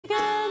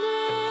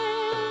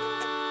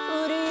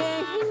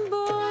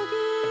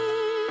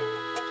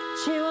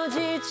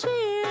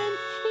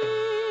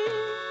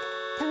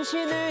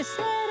당신을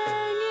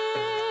사랑해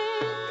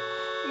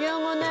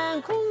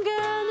영원한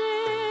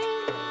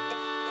공간에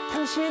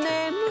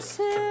당신의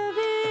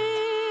모습이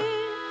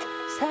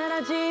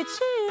사라지지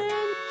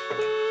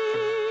않기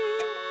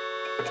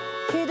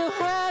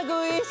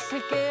기도하고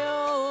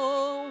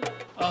있을게요.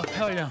 아,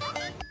 폐활량.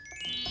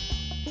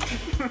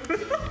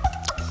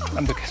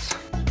 완벽했어.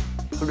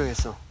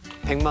 훌륭했어.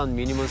 100만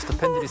미니몬스터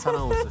팬들이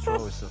사랑하고 있어.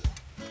 좋아하고 있어.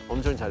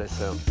 엄청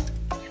잘했어요.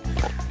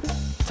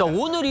 자,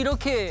 오늘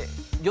이렇게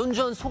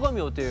연주한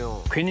소감이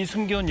어때요? 괜히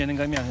숨겨온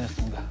예능감이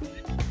아니었습니다.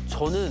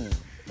 저는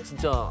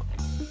진짜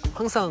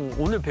항상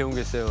오늘 배운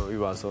게 있어요. 여기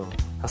와서.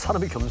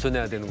 사람이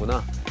겸손해야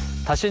되는구나.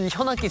 다시는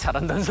현악기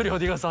잘한다는 소리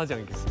어디 가서 하지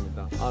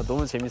않겠습니다. 아,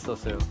 너무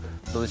재밌었어요.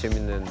 너무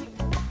재밌는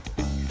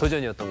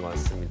도전이었던 것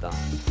같습니다.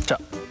 자,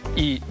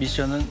 이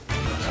미션은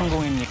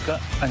성공입니까?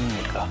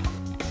 아닙니까?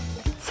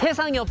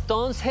 세상에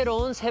없던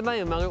새로운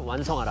세바의 음악을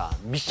완성하라.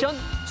 미션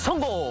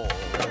성공!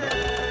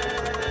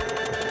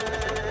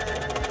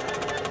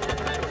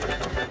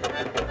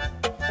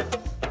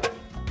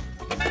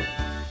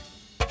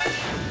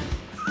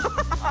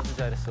 아주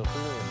잘했어.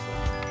 훌륭했어.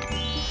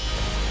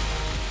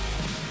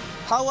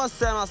 How was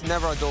Sanma's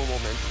never a dull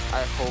moment?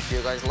 I hope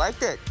you guys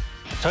liked it.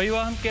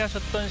 저희와 함께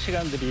하셨던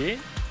시간들이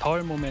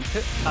덜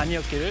모멘트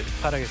아니었기를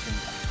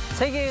바라겠습니다.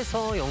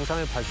 세계에서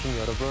영상을 봐주신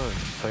여러분,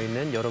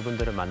 저희는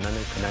여러분들을 만나는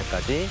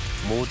그날까지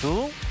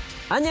모두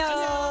안녕!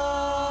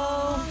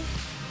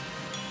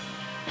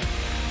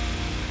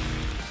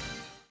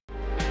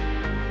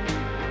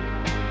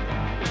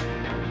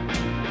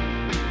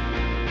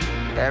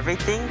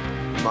 Everything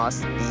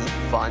must be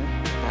fun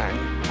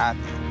and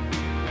happy.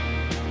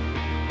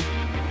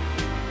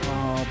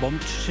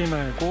 멈추지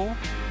말고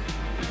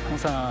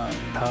항상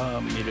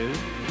다음 일을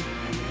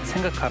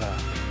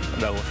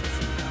생각하라라고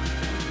썼습니다.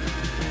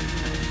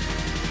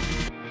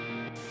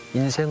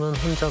 인생은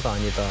혼자가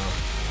아니다.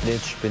 내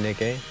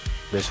주변에게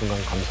매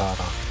순간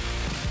감사하라.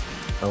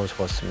 라고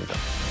적었습니다.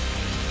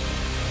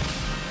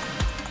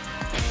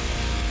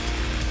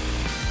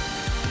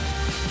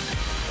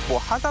 뭐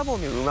하다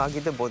보면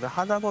음악이든 뭐든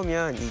하다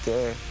보면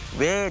이게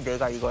왜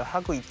내가 이걸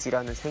하고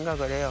있지라는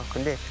생각을 해요.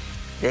 근데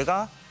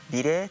내가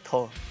미래에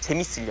더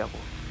재밌으려고,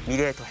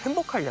 미래에 더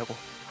행복하려고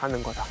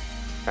하는 거다.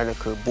 라는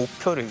그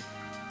목표를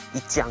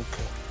잊지 않게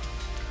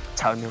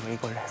자음으로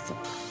이걸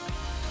했습니다.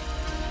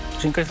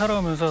 지금까지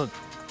살아오면서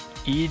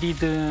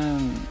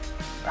일이든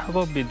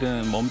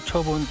학업이든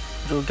멈춰본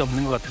적이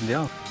없는 것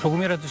같은데요.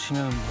 조금이라도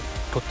쉬면 뭐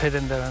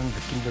도태된다는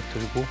느낌도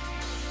들고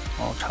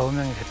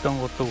좌우명이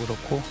됐던 것도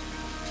그렇고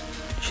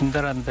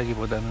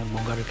쉰다란다기보다는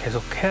뭔가를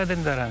계속 해야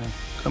된다라는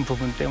그런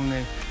부분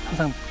때문에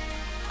항상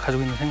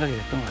가지고 있는 생각이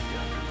됐던 것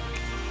같아요.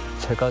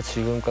 제가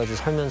지금까지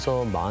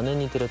살면서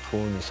많은 이들의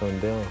도움이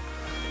있었는데요.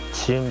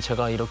 지금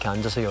제가 이렇게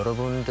앉아서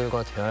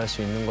여러분들과 대화할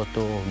수 있는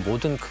것도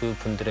모든 그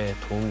분들의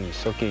도움이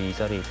있었기에 이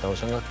자리에 있다고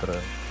생각들어요.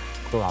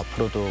 그리고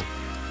앞으로도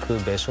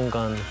그 매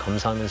순간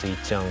감사하면서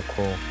잊지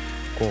않고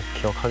꼭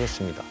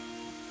기억하겠습니다.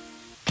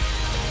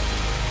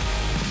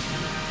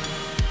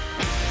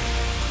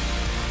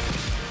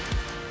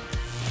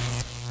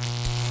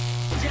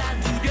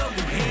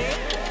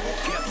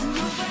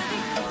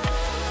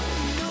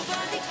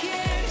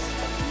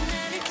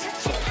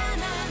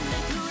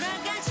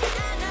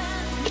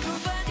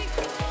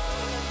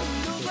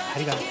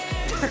 다리가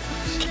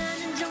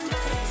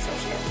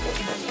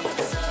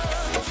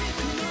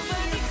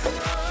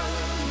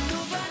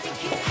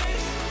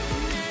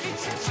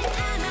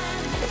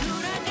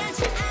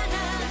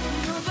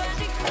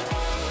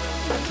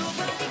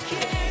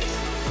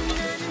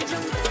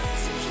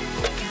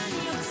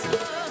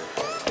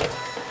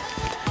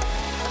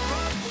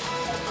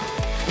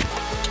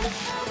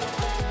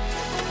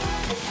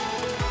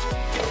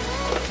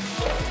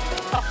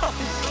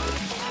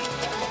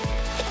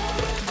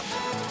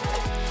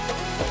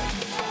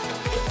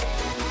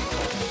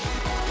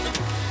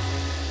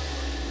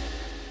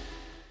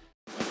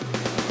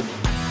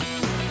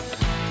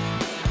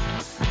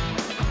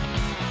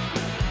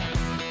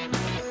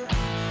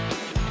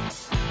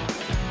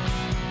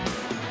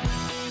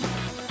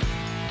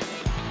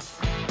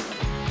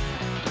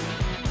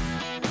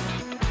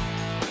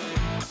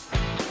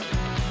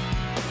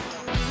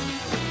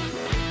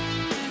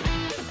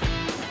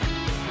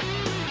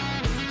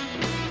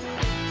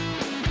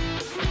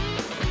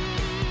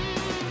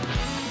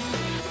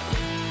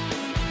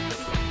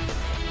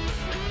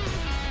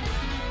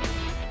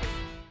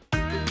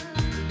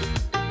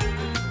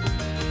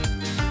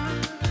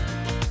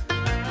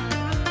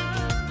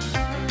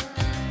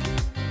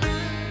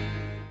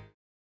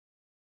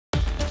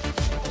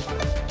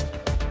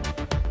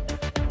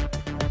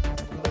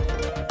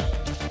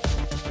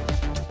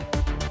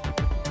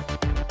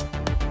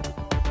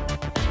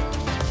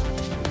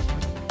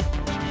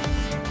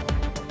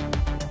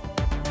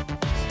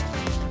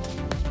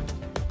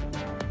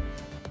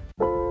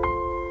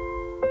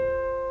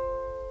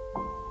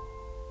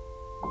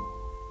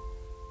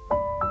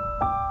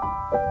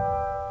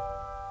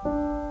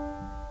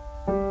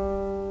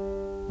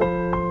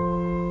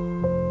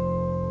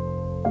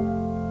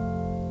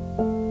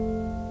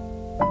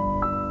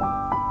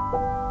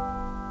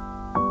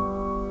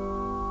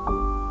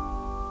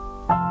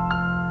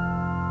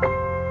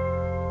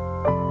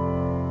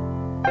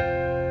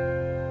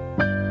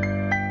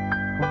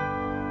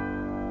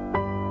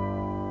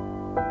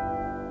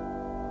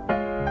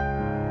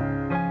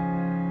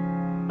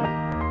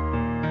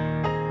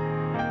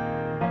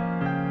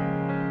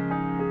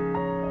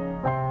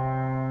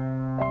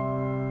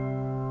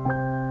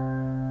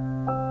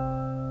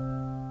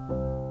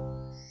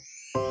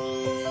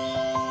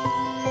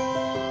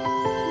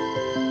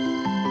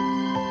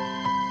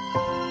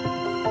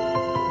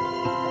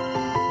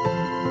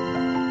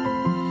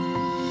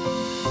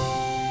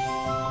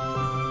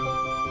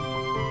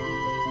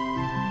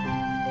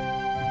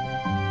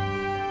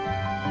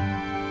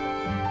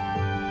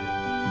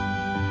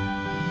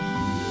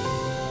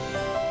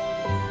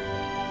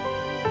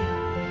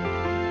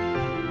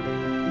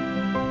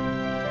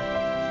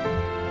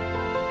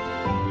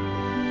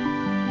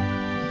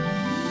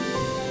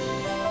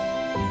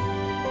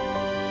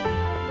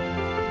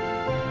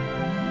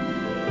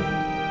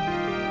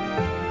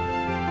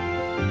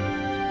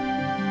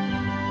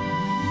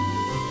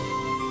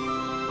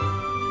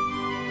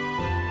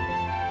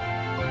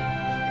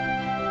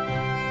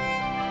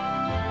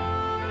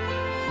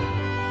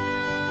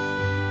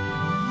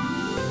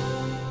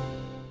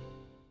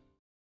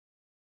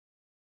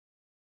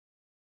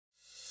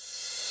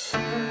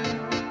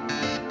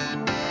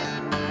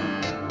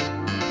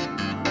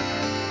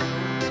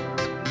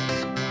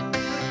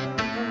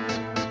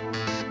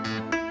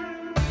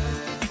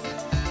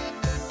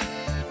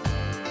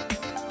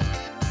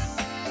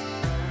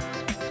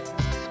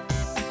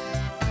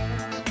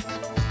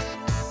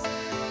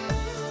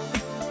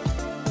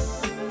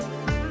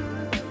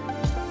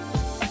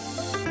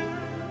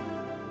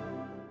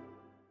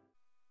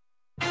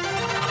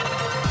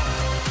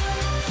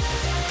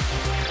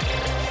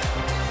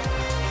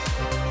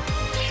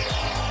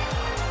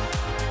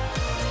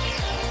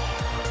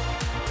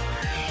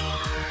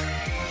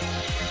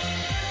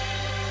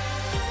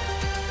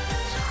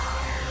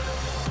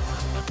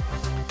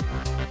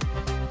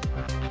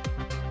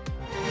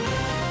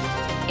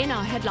in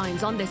our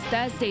headlines on this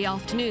Thursday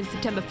afternoon,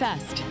 September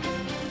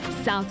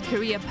 1st. South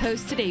Korea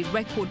posted a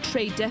record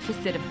trade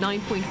deficit of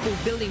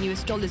 $9.4 billion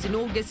in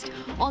August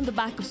on the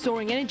back of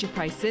soaring energy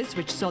prices,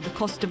 which saw the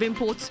cost of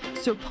imports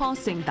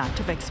surpassing that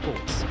of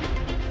exports.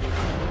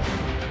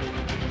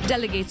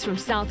 Delegates from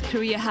South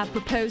Korea have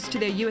proposed to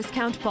their U.S.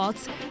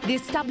 counterparts the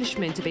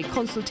establishment of a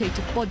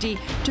consultative body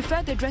to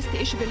further address the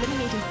issue of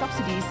eliminating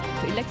subsidies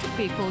for electric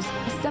vehicles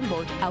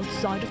assembled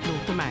outside of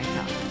North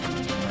America.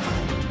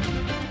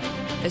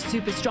 A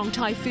super strong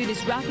typhoon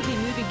is rapidly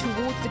moving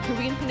towards the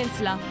Korean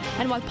peninsula,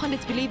 and while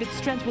pundits believe its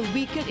strength will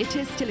weaken, it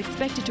is still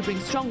expected to bring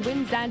strong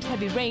winds and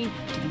heavy rain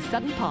to the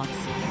southern parts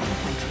of the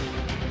country.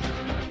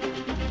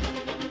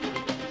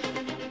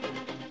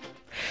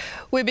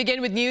 We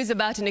begin with news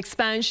about an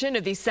expansion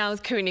of the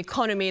South Korean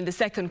economy in the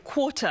second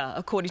quarter.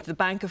 According to the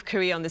Bank of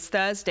Korea on this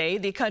Thursday,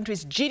 the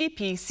country's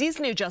GDP,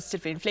 seasonally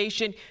adjusted for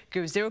inflation,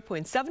 grew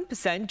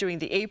 0.7% during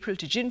the April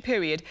to June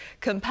period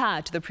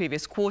compared to the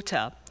previous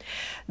quarter.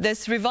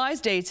 This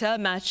revised data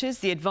matches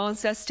the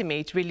advanced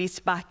estimate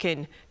released back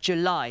in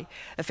July.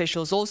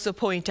 Officials also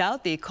point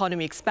out the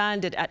economy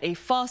expanded at a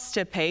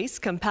faster pace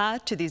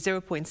compared to the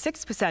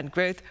 0.6%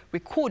 growth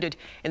recorded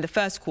in the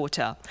first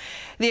quarter.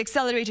 The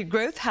accelerated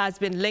growth has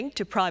been linked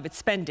to private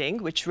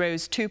spending, which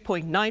rose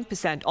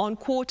 2.9% on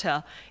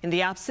quarter in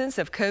the absence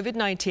of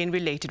COVID-19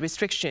 related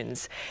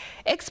restrictions.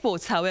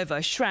 Exports,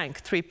 however,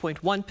 shrank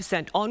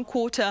 3.1% on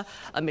quarter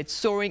amid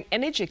soaring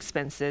energy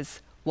expenses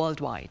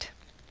worldwide.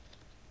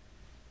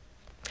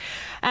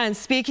 And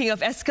speaking of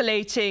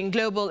escalating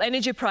global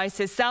energy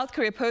prices, South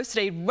Korea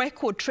posted a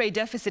record trade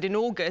deficit in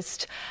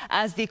August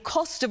as the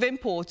cost of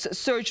imports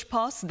surged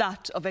past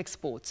that of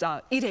exports.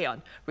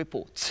 Arirang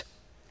reports.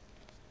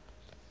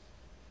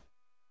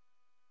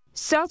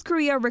 South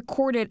Korea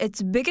recorded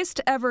its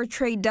biggest ever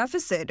trade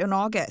deficit in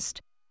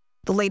August.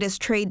 The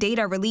latest trade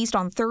data released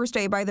on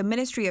Thursday by the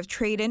Ministry of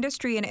Trade,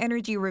 Industry and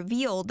Energy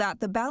revealed that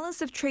the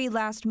balance of trade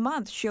last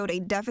month showed a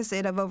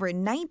deficit of over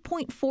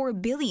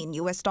 $9.4 billion.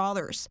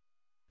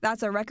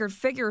 That's a record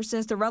figure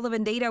since the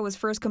relevant data was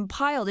first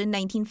compiled in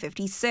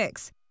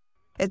 1956.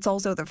 It's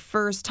also the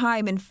first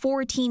time in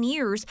 14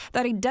 years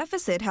that a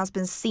deficit has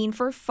been seen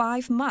for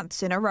 5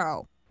 months in a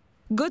row.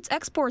 Goods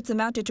exports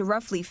amounted to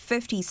roughly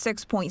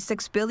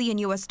 $56.6 billion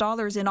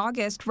in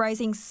August,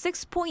 rising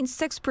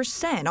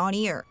 6.6% on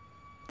year.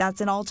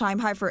 That's an all-time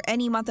high for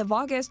any month of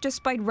August,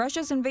 despite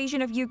Russia's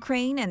invasion of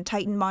Ukraine and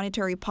tightened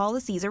monetary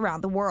policies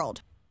around the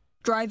world.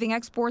 Driving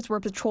exports were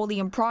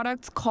petroleum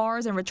products,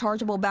 cars, and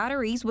rechargeable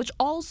batteries, which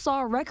all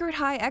saw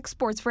record-high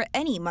exports for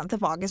any month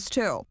of August,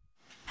 too.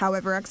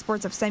 However,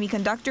 exports of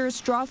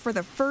semiconductors dropped for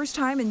the first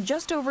time in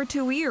just over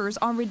 2 years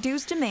on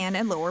reduced demand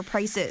and lower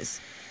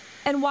prices.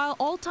 And while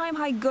all-time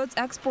high goods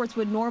exports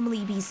would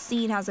normally be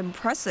seen as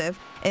impressive,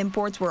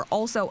 imports were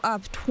also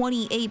up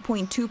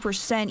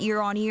 28.2%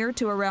 year-on-year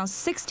to around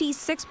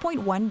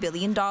 $66.1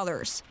 billion.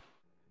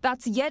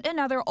 That's yet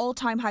another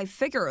all-time high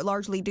figure,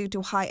 largely due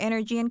to high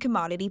energy and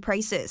commodity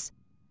prices.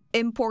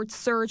 Imports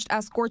surged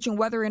as scorching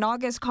weather in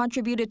August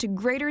contributed to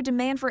greater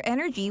demand for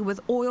energy, with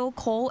oil,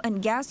 coal,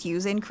 and gas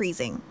use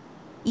increasing.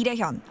 Lee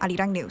Dae-hyun,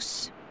 Arirang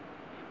News.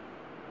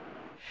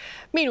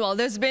 Meanwhile,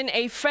 there's been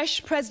a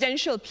fresh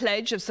presidential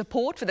pledge of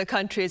support for the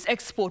country's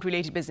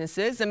export-related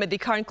businesses amid the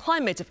current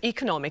climate of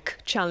economic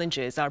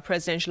challenges. Our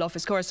presidential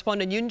office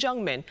correspondent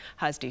Yoon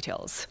has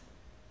details.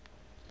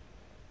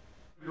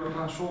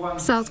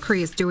 South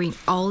Korea is doing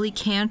all it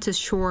can to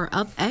shore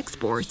up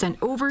exports and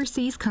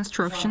overseas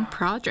construction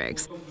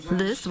projects.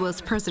 This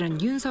was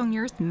President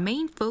Yoon's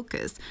main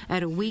focus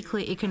at a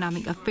weekly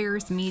economic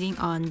affairs meeting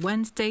on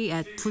Wednesday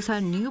at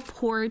Busan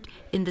Newport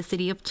in the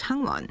city of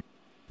Changwon.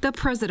 The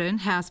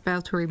president has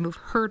vowed to remove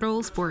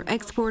hurdles for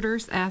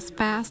exporters as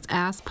fast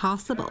as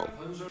possible.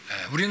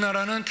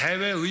 우리나라는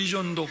대외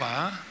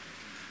의존도가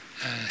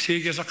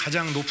세계에서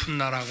가장 높은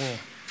나라고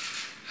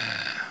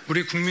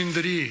우리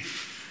국민들이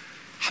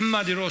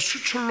한마디로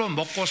수출로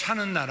먹고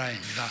사는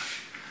나라입니다.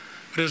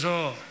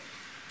 그래서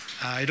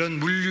이런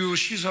물류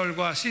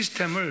시설과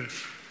시스템을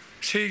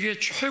세계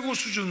최고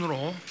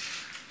수준으로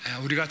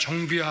우리가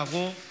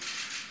정비하고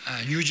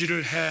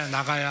유지를 해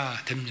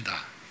나가야 됩니다.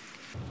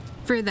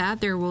 For that,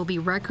 there will be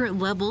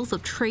record levels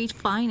of trade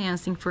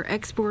financing for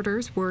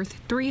exporters worth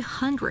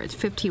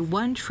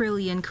 351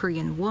 trillion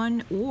Korean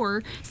won,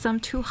 or some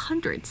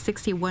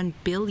 $261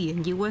 billion.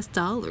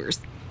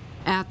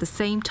 At the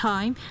same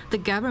time, the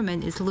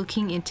government is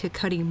looking into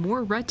cutting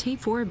more red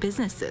tape for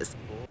businesses.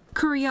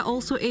 Korea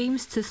also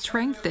aims to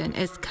strengthen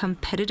its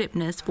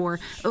competitiveness for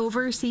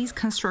overseas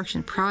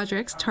construction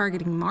projects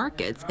targeting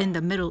markets in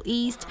the Middle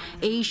East,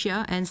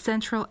 Asia, and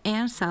Central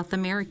and South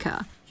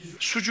America.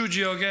 수주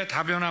지역의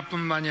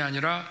다변화뿐만이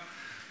아니라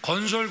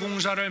건설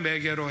공사를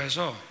매개로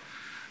해서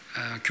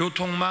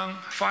교통망,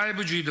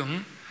 5G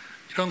등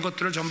이런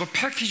것들을 전부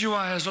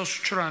패키지화해서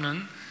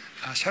수출하는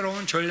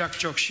새로운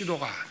전략적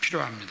시도가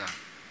필요합니다.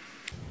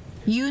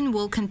 Yoon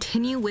will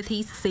continue with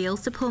his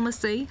sales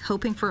diplomacy,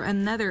 hoping for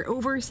another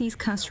overseas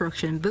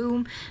construction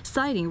boom,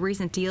 citing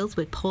recent deals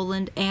with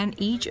Poland and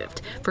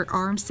Egypt for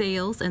arms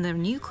sales and the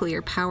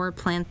nuclear power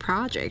plant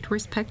project,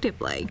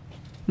 respectively.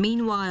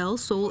 Meanwhile,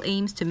 Seoul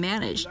aims to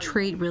manage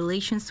trade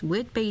relations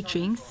with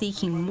Beijing,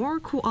 seeking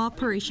more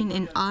cooperation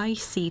in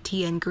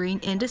ICT and green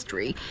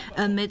industry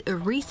amid a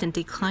recent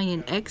decline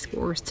in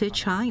exports to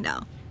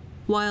China.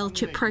 While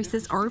chip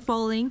prices are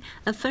falling,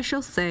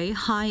 officials say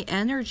high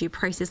energy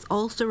prices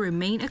also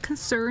remain a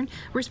concern,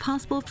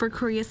 responsible for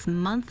Korea's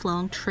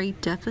month-long trade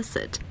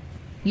deficit.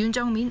 Yoon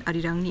Jung-min,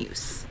 Arirang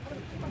News.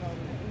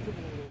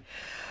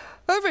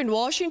 Over in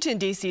Washington,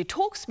 D.C.,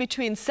 talks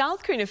between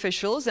South Korean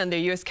officials and their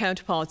U.S.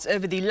 counterparts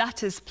over the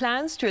latter's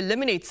plans to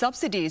eliminate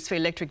subsidies for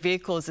electric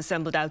vehicles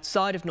assembled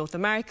outside of North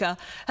America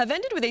have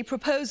ended with a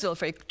proposal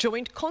for a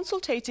joint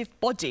consultative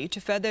body to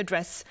further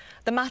address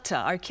the matter.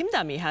 Our Kim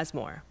Da-mi has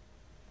more.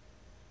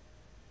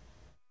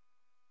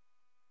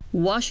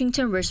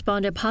 Washington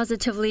responded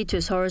positively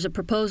to Seoul's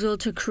proposal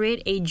to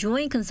create a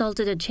joint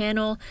consultative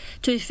channel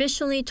to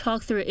efficiently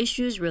talk through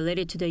issues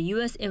related to the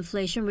U.S.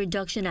 Inflation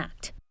Reduction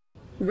Act.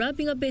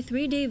 Wrapping up a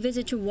 3-day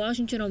visit to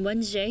Washington on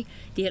Wednesday,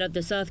 the head of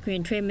the South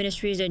Korean Trade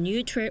Ministry's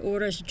New Trade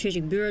Order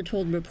Strategic Bureau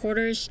told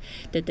reporters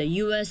that the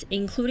U.S.,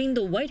 including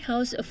the White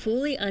House,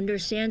 fully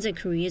understands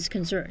Korea's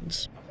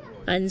concerns.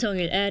 An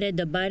Sung-il added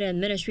the Biden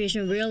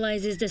administration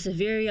realizes the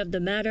severity of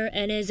the matter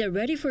and is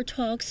ready for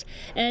talks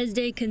as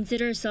they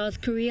consider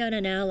South Korea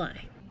an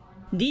ally.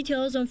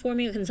 Details on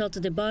forming a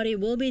consultative body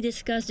will be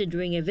discussed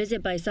during a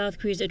visit by South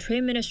Korea's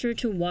trade minister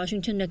to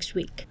Washington next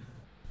week.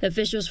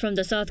 Officials from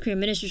the South Korean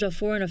Ministries of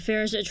Foreign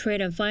Affairs,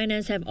 Trade and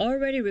Finance have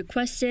already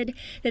requested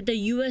that the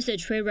U.S.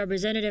 Trade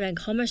Representative and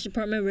Commerce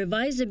Department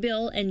revise the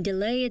bill and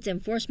delay its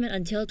enforcement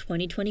until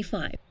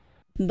 2025.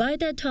 By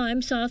that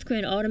time, South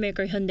Korean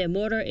automaker Hyundai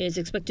Motor is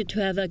expected to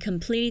have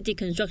completed the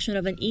construction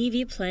of an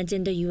EV plant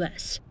in the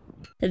U.S.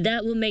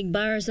 That will make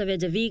buyers of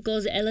its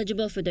vehicles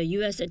eligible for the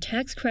U.S.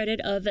 tax credit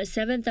of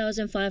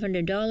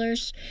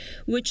 $7,500,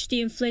 which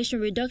the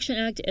Inflation Reduction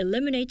Act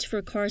eliminates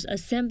for cars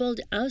assembled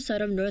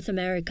outside of North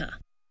America.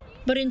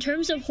 But in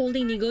terms of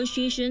holding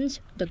negotiations,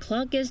 the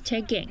clock is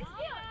ticking.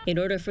 In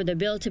order for the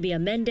bill to be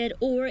amended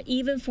or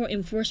even for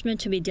enforcement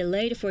to be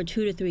delayed for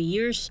 2 to 3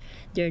 years,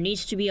 there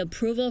needs to be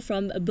approval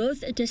from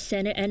both the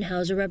Senate and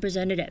House of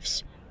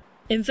Representatives.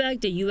 In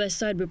fact, the U.S.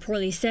 side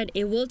reportedly said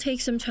it will take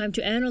some time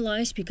to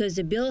analyze because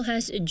the bill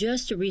has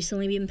just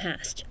recently been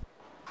passed.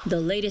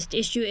 The latest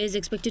issue is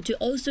expected to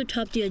also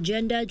top the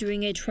agenda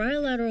during a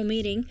trilateral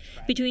meeting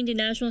between the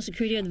National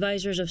Security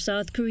Advisors of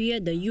South Korea,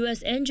 the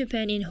U.S. and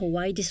Japan in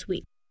Hawaii this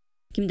week.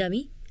 Kim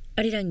Da-mi,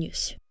 Arirang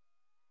News.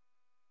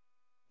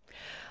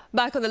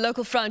 Back on the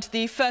local front,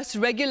 the first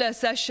regular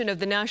session of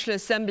the National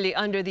Assembly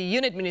under the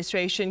Yoon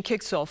administration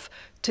kicks off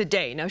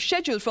today. Now,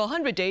 scheduled for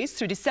 100 days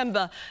through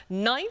December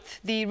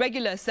 9th, the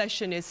regular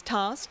session is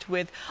tasked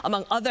with,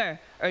 among other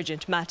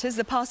urgent matters,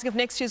 the passing of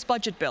next year's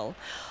budget bill.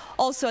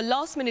 Also, a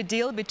last-minute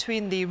deal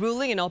between the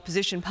ruling and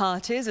opposition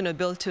parties on a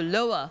bill to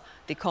lower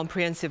the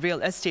comprehensive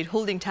real estate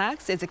holding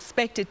tax is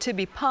expected to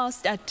be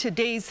passed at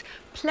today's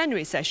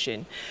plenary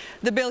session.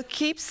 The bill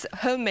keeps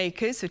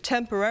homemakers who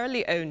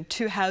temporarily own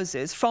 2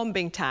 houses from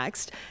being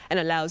taxed and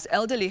allows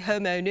elderly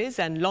homeowners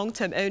and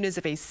long-term owners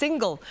of a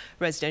single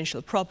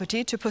residential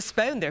property to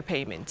postpone their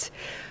payment.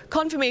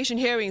 Confirmation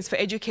hearings for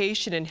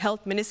Education and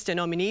Health Minister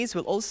nominees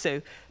will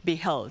also be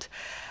held.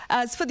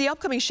 As for the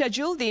upcoming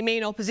schedule, the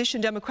main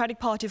opposition Democratic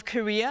Party of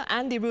Korea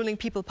and the ruling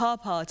People Power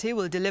Party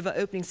will deliver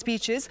opening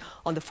speeches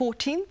on the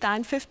 14th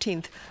and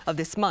 15th of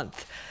this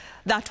month.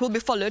 That will be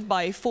followed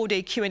by a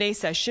 4-day Q&A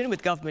session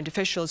with government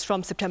officials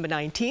from September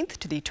 19th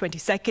to the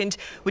 22nd,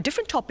 with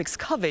different topics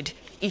covered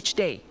each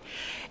day.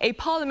 A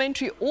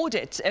parliamentary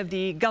audit of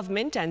the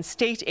government and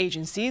state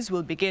agencies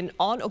will begin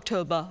on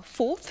October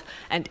 4th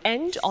and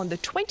end on the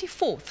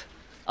 24th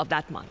of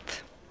that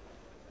month.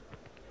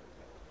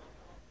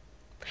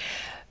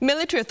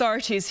 Military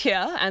authorities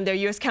here and their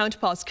U.S.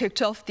 counterparts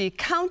kicked off the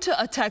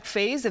counter-attack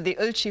phase of the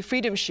Ulchi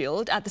Freedom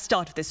Shield at the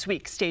start of this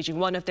week, staging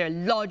one of their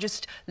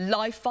largest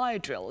live-fire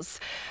drills.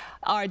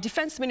 Our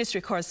Defense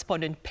Ministry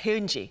correspondent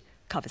Peunji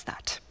covers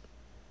that.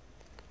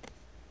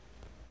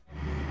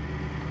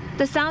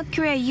 The South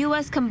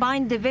Korea-U.S.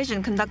 Combined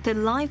Division conducted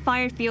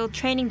live-fire field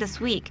training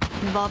this week,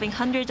 involving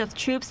hundreds of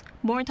troops,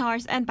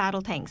 mortars, and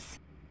battle tanks.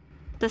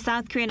 The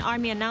South Korean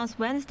Army announced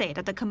Wednesday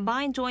that the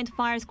Combined Joint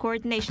Fires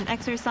Coordination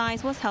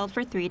exercise was held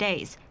for 3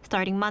 days,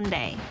 starting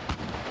Monday.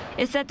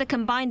 It said the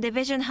Combined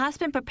Division has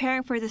been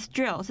preparing for this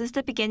drill since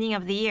the beginning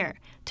of the year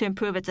to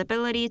improve its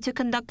ability to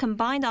conduct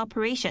combined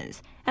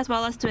operations, as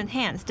well as to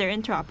enhance their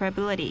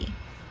interoperability.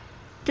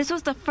 This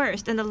was the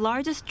first and the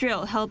largest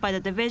drill held by the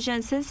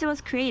division since it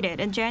was created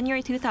in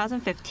January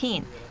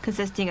 2015,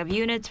 consisting of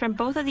units from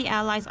both of the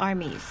Allies'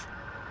 armies.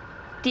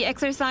 The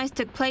exercise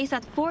took place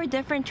at 4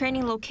 different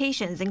training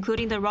locations,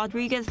 including the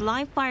Rodriguez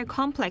Live-Fire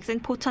Complex in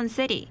Pocheon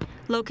City,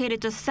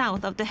 located just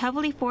south of the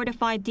heavily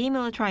fortified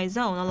demilitarized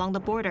zone along the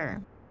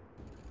border.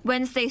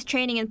 Wednesday's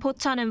training in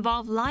Pocheon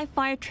involved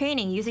live-fire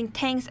training using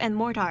tanks and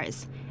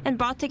mortars, and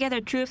brought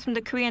together troops from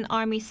the Korean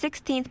Army's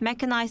 16th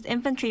Mechanized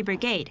Infantry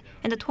Brigade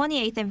and the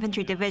 28th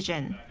Infantry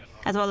Division,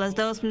 as well as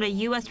those from the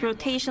U.S.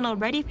 Rotational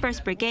Ready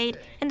First Brigade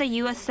and the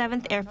U.S.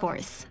 7th Air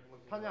Force.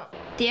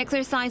 The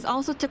exercise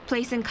also took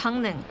place in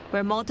Gangneung,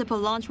 where multiple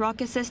launch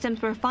rocket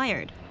systems were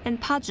fired, and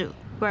Paju,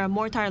 where a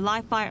mortar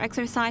live-fire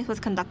exercise was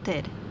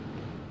conducted.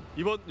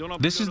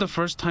 This is the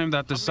first time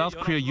that the South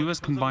Korea-U.S.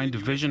 Combined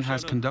Division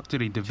has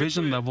conducted a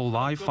division-level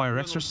live-fire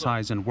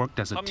exercise and worked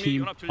as a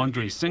team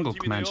under a single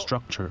command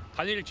structure.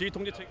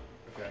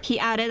 He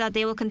added that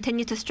they will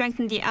continue to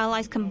strengthen the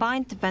Allies'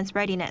 combined defense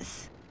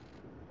readiness.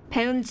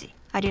 배은지,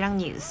 Arirang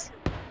News.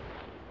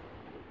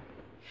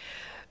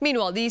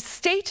 Meanwhile, the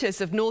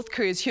status of North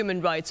Korea's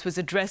human rights was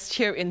addressed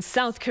here in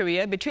South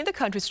Korea between the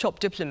country's top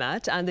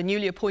diplomat and the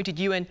newly appointed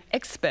UN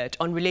expert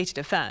on related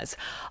affairs.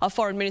 Our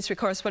foreign ministry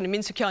correspondent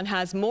Min Soo-kyun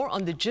has more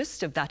on the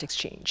gist of that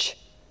exchange.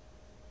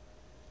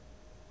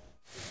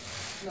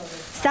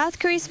 South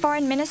Korea's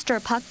Foreign Minister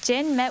Park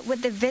Jin met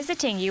with the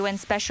visiting UN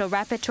Special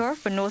Rapporteur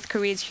for North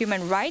Korea's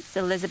human rights,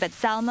 Elizabeth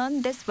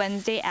Salmon, this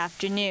Wednesday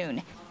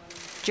afternoon.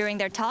 During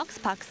their talks,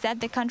 Park said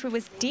the country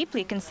was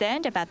deeply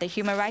concerned about the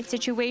human rights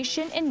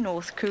situation in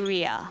North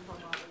Korea.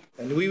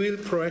 And we will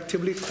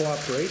proactively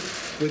cooperate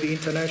with the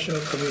international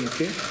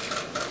community,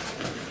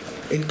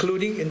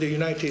 including in the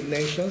United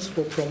Nations,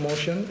 for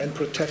promotion and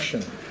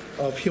protection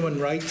of human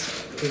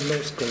rights in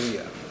North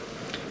Korea.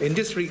 In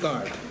this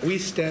regard, we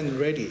stand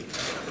ready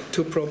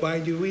to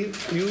provide you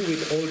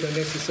with all the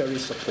necessary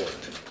support.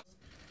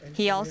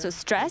 He also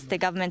stressed the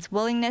government's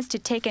willingness to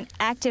take an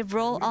active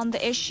role on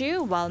the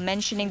issue while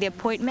mentioning the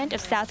appointment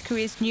of South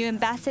Korea's new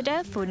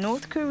ambassador for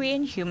North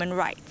Korean human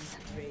rights.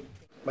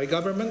 My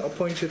government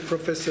appointed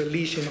Professor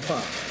Lee Shin-hwa,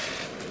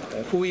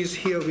 who is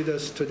here with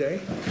us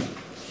today,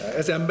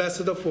 as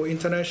ambassador for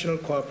international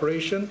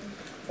cooperation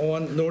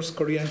on North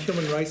Korean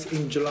human rights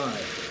in July.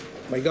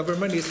 My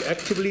government is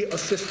actively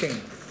assisting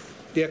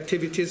the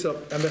activities of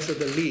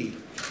Ambassador Lee,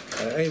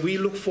 and we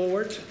look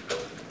forward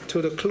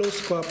to the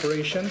close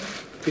cooperation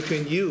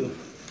between you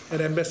and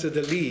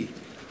Ambassador Lee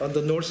on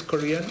the North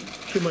Korean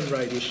human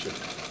rights issue.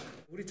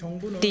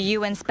 The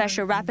UN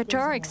Special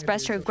Rapporteur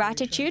expressed her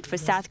gratitude for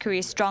South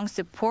Korea's strong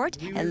support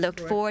and looked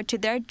forward to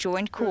their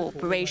joint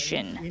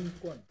cooperation.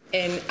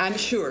 And I'm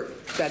sure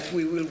that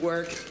we will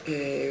work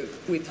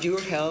with your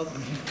help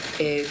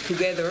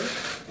together,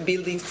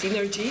 building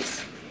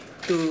synergies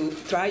to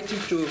try to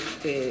improve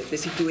the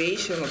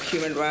situation of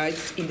human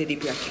rights in the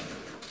DPRK.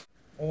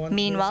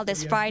 Meanwhile,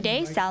 this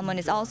Friday, Salmon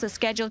is also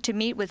scheduled to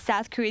meet with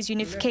South Korea's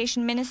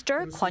unification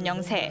minister, Kwon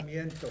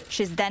Young-se.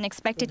 She's then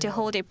expected to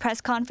hold a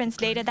press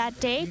conference later that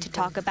day to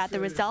talk about the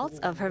results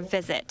of her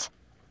visit.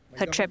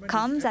 Her trip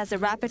comes as the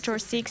rapporteur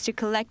seeks to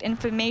collect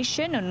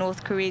information on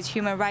North Korea's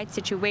human rights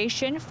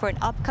situation for an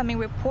upcoming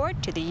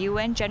report to the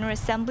UN General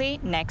Assembly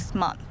next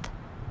month.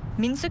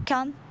 Min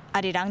Soo-kyun,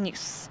 Arirang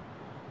News.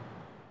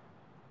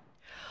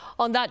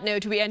 On that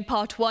note, we end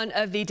part one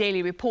of the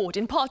Daily Report.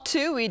 In part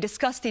two, we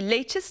discuss the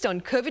latest on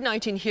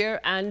COVID-19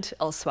 here and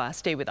elsewhere.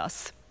 Stay with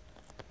us.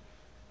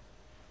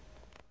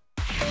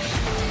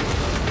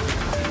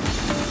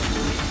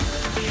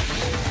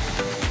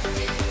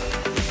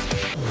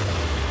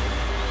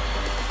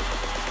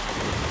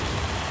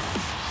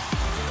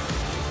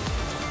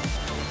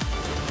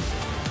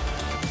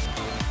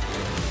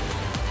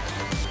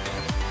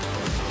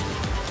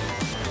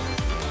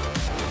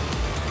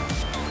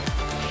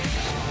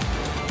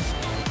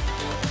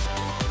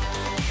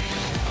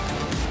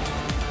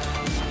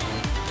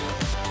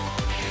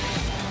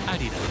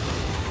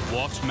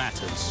 What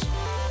matters?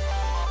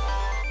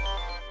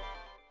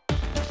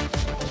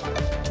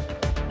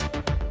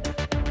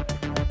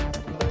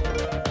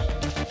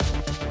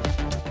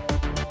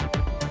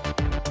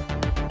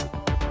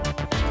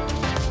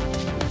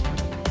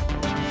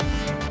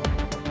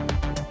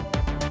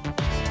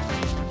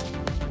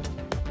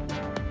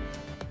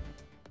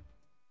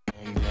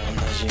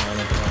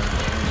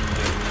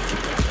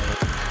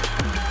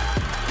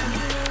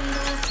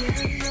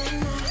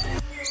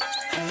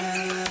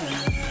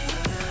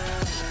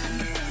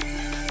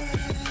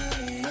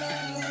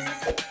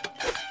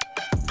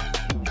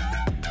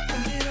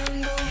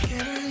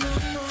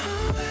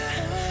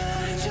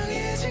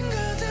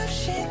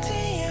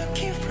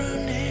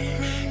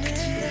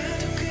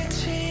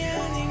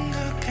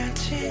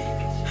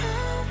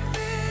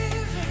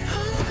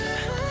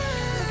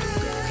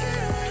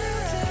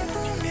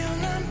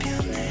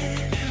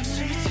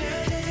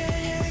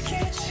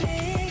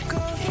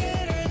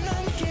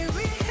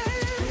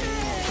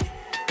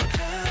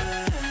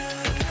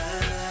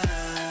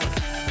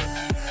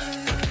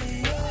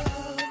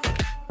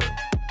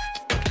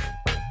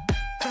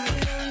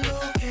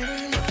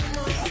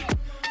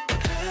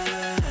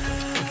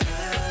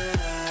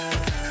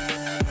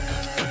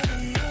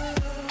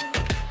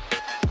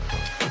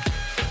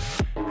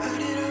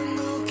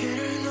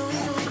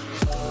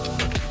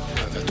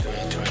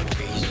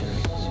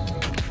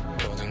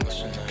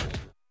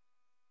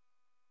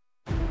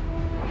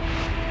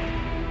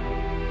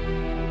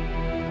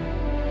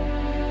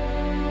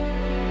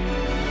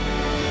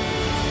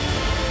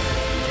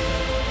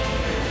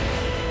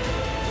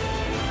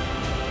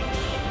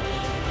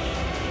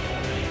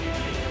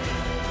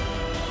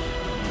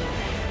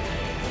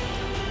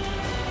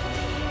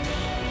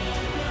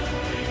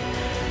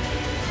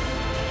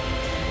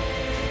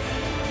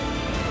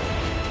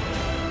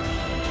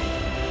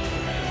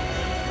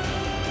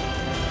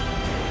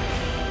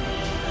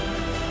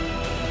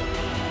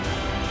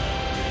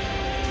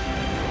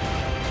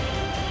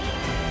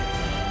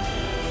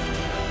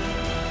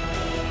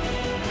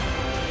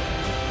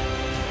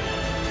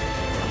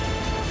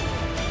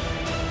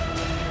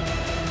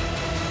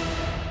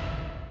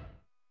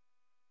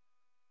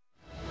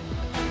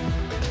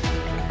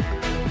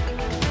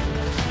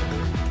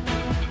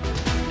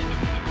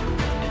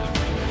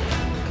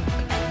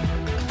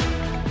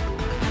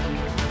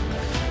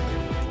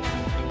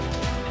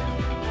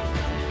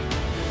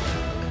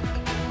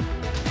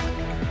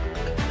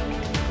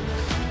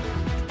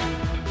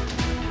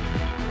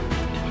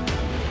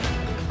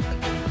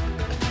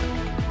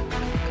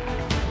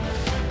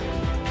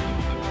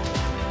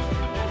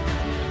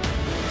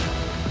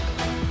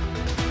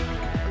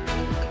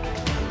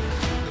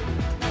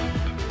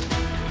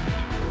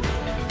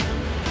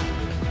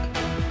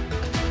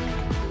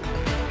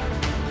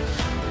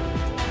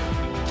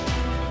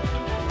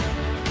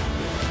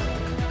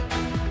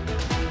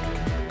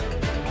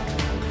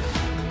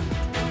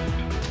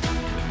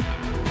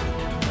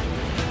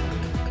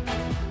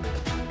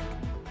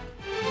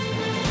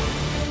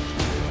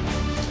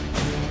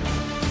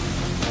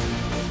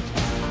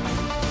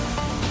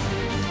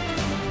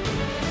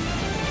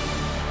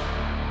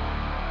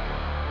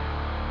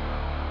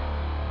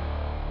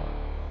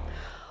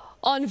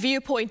 On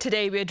Viewpoint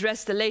today, we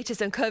address the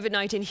latest on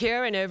COVID-19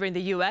 here and over in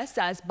the U.S.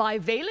 as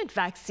bivalent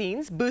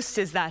vaccines,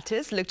 boosters that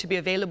is, look to be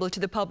available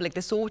to the public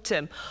this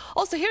autumn.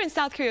 Also here in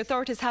South Korea,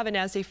 authorities have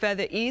announced a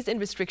further ease in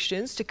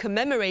restrictions to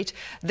commemorate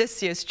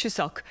this year's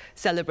Chuseok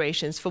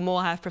celebrations. For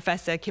more, I have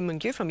Professor Kim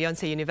Moon-kyu from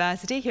Yonsei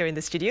University here in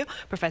the studio.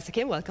 Professor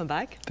Kim, welcome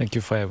back. Thank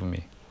you for having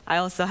me. I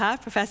also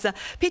have Professor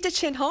Peter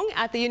Chin-hong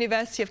at the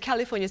University of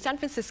California, San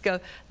Francisco,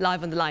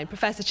 live on the line.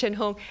 Professor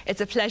Chin-hong,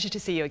 it's a pleasure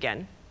to see you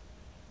again.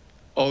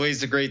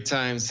 Always a great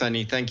time,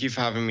 Sunny. Thank you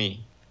for having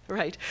me.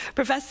 Right.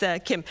 Professor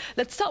Kim,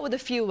 let's start with a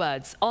few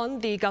words on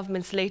the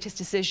government's latest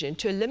decision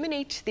to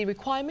eliminate the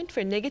requirement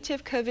for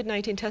negative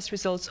COVID-19 test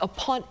results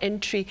upon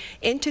entry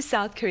into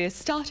South Korea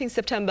starting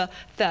September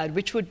 3rd,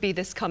 which would be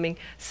this coming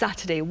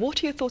Saturday.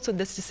 What are your thoughts on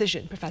this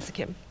decision, Professor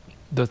Kim?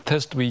 The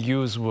test we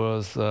used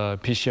was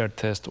PCR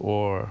test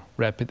or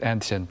rapid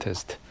antigen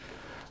test.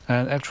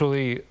 And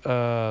actually,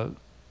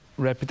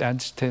 rapid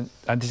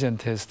antigen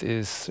test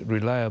is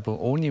reliable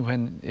only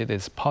when it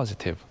is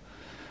positive.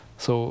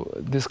 So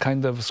this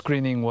kind of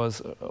screening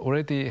was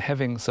already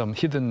having some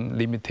hidden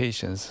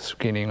limitations,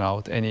 screening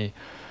out any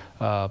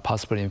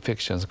possible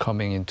infections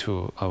coming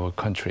into our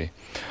country.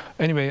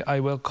 Anyway, I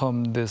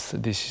welcome this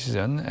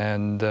decision,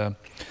 and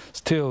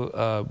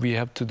still we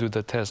have to do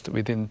the test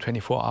within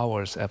 24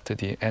 hours after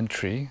the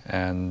entry,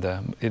 and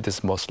it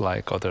is most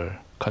like other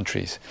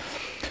countries.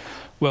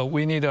 Well,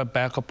 we need a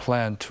backup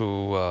plan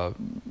to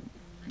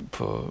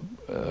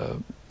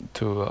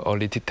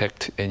early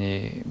detect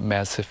any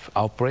massive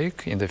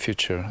outbreak in the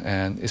future,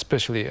 and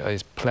especially a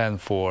plan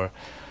for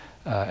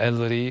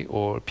elderly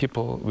or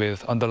people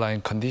with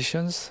underlying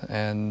conditions.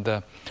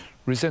 And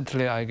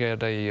recently I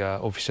get a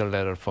official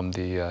letter from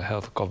the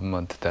health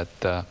government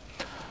that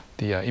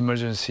the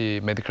emergency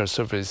medical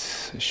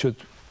service should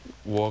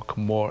work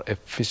more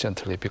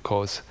efficiently,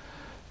 because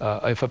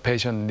if a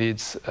patient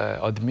needs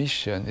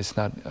admission, it's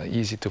not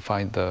easy to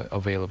find the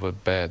available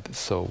bed.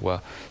 So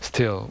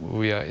still,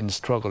 we are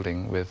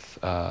struggling with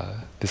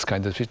this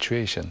kind of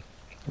situation.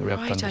 We have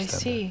to understand I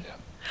see. that. Yeah.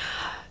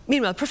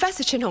 Meanwhile,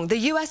 Professor Chin-hong, the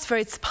U.S. for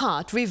its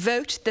part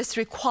revoked this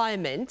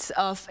requirement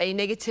of a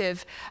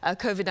negative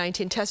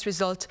COVID-19 test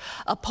result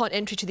upon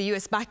entry to the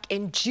U.S. back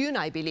in June,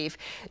 I believe.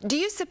 Do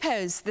you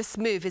suppose this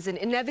move is an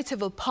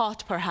inevitable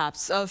part,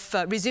 perhaps, of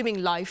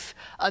resuming life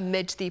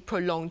amid the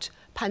prolonged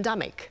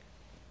pandemic?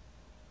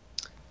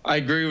 I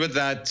agree with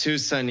that too,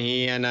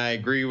 Sunny, and I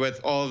agree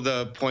with all of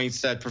the points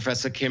that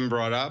Professor Kim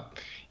brought up.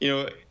 You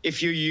know,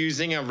 if you're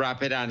using a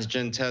rapid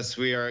antigen test,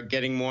 we are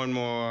getting more and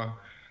more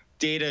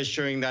data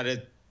showing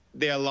that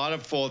there are a lot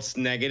of false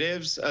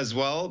negatives as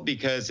well,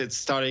 because it's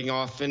starting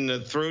off in the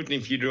throat, and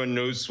if you do a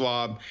nose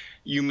swab,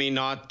 you may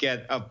not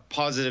get a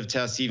positive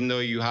test even though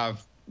you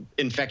have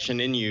infection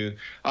in you.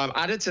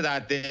 Added to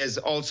that, there's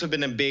also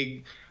been a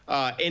big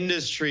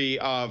industry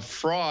of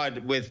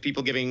fraud with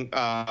people giving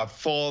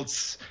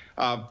false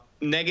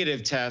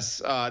negative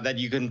tests that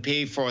you can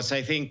pay for. So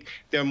I think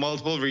there are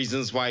multiple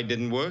reasons why it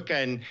didn't work,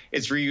 and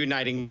it's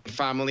reuniting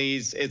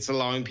families, it's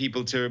allowing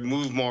people to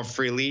move more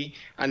freely,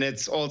 and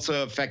it's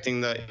also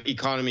affecting the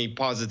economy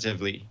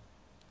positively.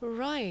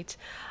 Right.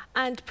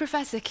 And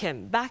Professor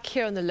Kim, back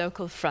here on the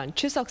local front,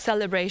 Chuseok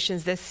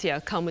celebrations this year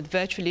come with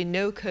virtually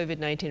no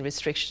COVID-19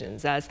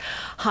 restrictions, as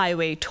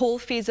highway toll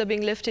fees are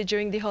being lifted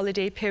during the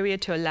holiday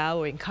period to allow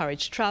or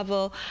encourage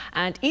travel,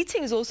 and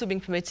eating is also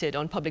being permitted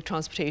on public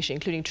transportation,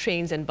 including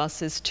trains and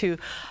buses to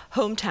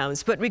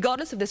hometowns. But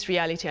regardless of this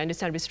reality, I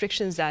understand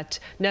restrictions at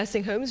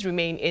nursing homes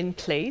remain in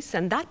place.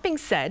 And that being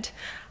said,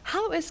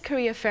 how is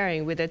Korea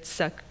faring with its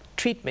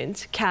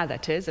treatment, care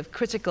that is, of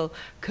critical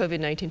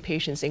COVID-19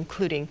 patients,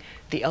 including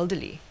the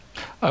elderly?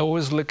 I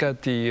always look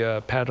at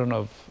the pattern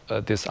of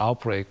this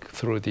outbreak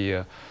through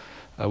the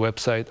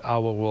website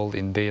Our World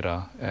in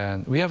Data,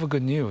 and we have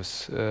good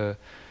news.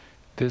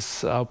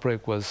 This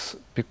outbreak was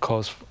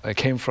because it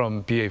came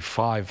from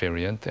BA.5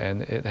 variant,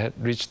 and it had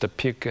reached the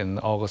peak in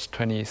August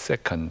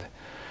 22nd.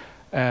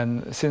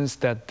 And since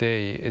that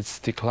day, it's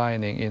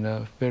declining in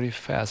a very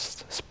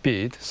fast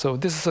speed. So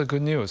this is a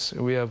good news.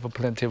 We have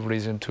plenty of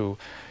reason to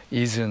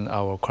ease in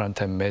our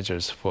quarantine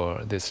measures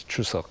for this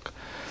Chuseok.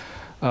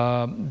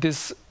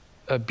 This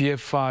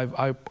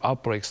BA.5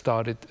 outbreak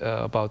started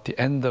about the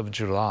end of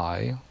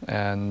July,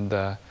 and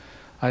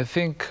I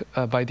think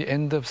by the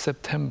end of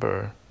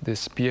September,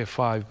 this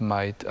BA.5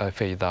 might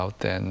fade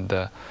out, and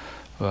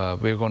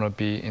we're going to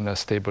be in a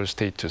stable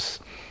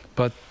status.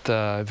 But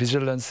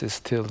vigilance is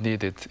still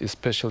needed,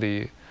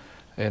 especially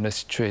in a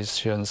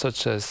situation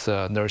such as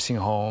nursing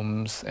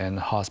homes and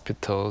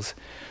hospitals,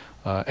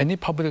 any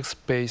public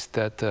space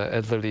that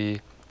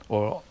elderly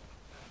or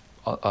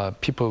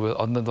people with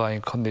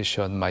underlying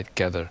condition might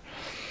gather.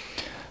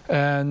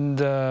 And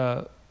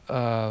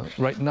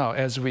right now,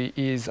 as we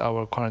ease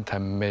our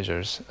quarantine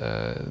measures,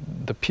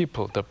 the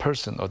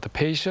person or the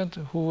patient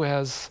who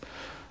has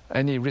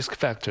any risk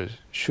factors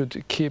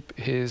should keep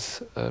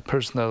his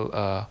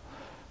personal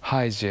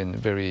hygiene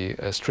very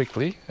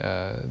strictly.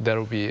 That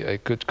will be a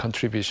good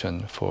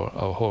contribution for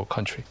our whole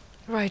country.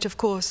 Right, of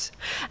course.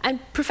 And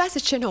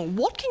Professor Chin-Hong,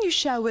 what can you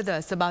share with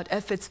us about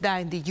efforts there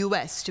in the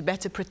U.S. to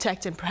better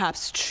protect and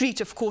perhaps treat,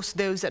 of course,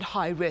 those at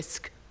high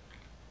risk?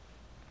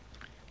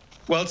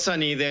 Well,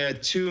 Sunny, there are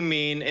two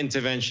main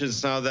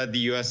interventions now that the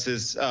U.S.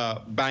 is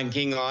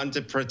banking on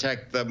to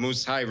protect the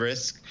most high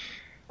risk.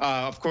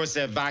 Of course,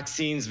 there are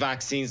vaccines,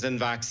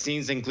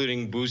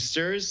 including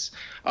boosters,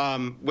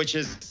 which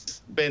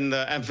has been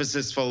the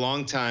emphasis for a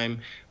long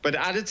time. But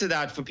added to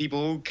that, for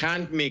people who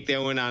can't make their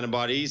own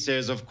antibodies,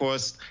 there's, of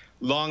course,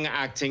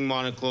 long-acting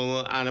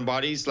monoclonal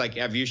antibodies like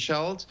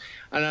Evusheld.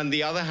 And on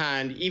the other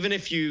hand, even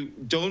if you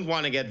don't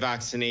want to get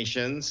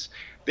vaccinations,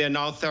 there are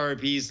now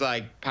therapies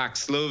like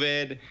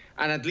Paxlovid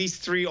and at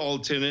least 3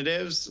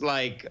 alternatives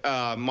like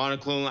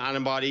monoclonal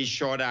antibodies,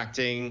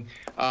 short-acting,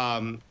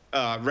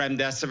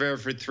 remdesivir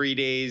for 3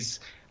 days,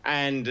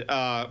 and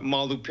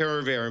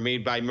molnupiravir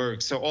made by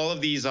Merck. So all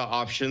of these are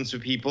options for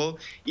people,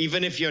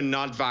 even if you're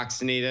not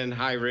vaccinated and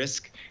high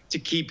risk, to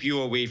keep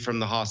you away from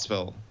the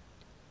hospital.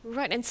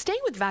 Right, and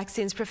staying with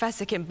vaccines,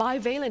 Professor Kim,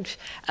 bivalent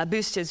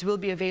boosters will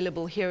be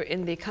available here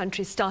in the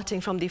country starting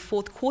from the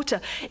 4th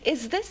quarter.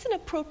 Is this an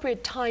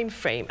appropriate time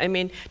frame,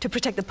 to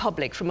protect the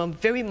public from a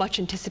very much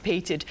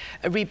anticipated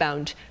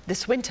rebound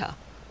this winter?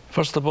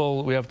 First of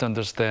all, we have to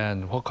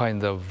understand what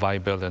kind of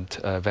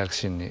bivalent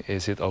vaccine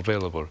is it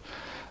available.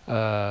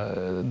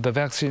 The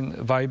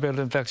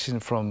bivalent vaccine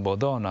from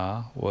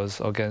Moderna was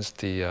against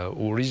the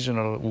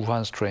original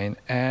Wuhan strain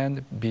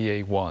and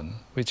BA.1,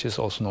 which is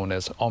also known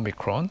as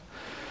Omicron.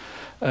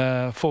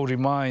 For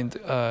remind,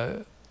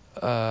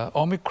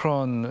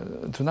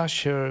 Omicron do not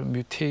share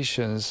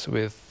mutations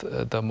with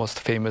the most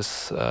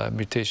famous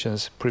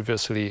mutations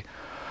previously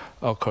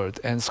occurred,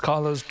 and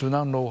scholars do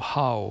not know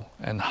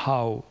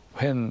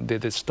when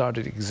did it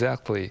started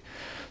exactly.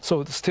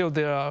 So still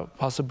there are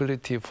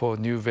possibility for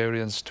new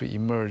variants to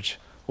emerge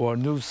or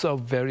new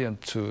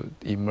subvariant to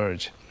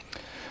emerge.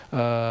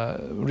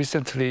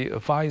 Recently,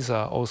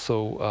 Pfizer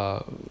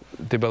also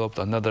developed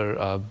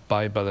another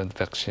bivalent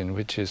vaccine,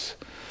 which is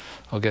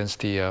against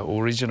the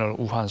original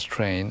Wuhan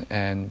strain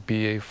and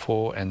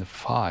BA.4 and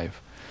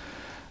 5.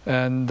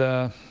 And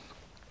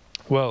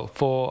well,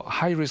 for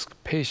high-risk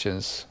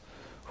patients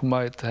who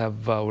might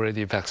have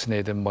already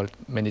vaccinated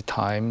many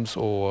times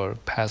or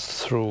passed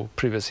through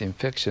previous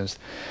infections,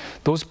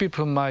 those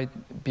people might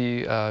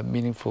be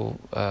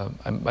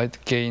might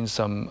gain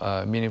some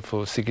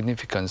meaningful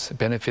significance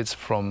benefits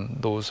from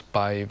those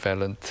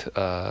bivalent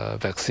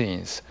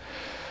vaccines.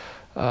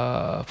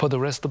 For the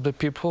rest of the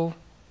people,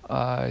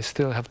 I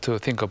still have to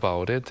think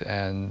about it,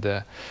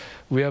 and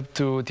we have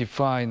to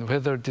define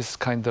whether this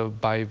kind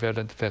of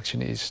bivalent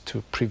vaccine is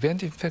to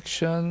prevent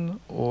infection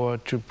or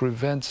to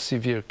prevent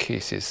severe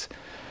cases.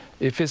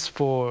 If it's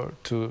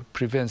to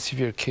prevent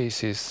severe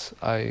cases,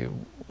 I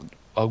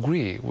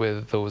agree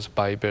with those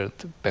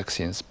bivalent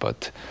vaccines,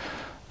 but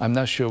I'm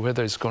not sure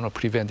whether it's going to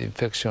prevent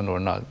infection or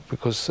not,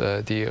 because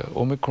the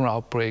Omicron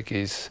outbreak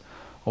is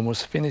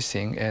almost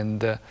finishing,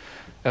 and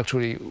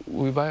actually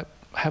we might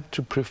have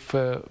to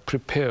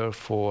prepare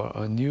for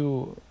a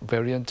new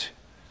variant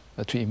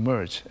to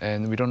emerge,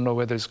 and we don't know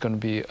whether it's going to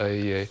be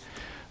a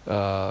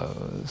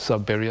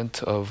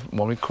subvariant of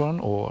Omicron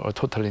or a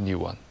totally new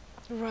one.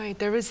 Right,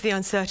 there is the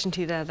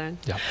uncertainty there then.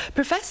 Yeah.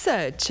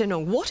 Professor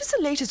Chin-Hong, what is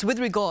the latest with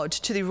regard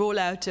to the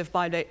rollout of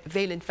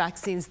bivalent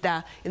vaccines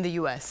there in the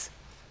U.S.?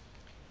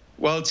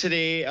 Well,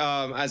 today,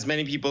 as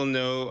many people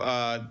know,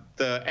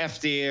 the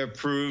FDA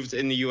approved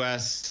in the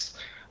U.S.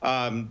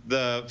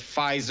 The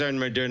Pfizer and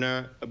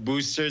Moderna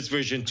boosters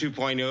version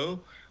 2.0,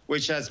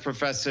 which, as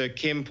Professor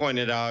Kim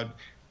pointed out,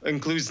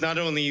 includes not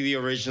only the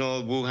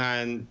original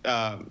Wuhan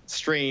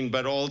strain,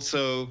 but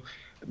also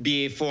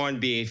BA.4 and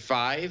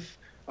BA.5.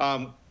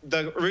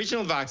 The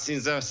original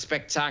vaccines are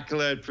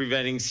spectacular at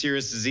preventing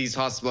serious disease,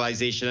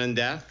 hospitalization, and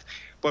death.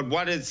 But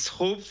what it's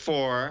hoped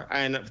for,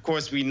 and of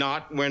course we're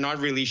not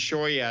really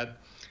sure yet,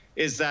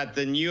 is that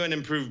the new and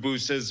improved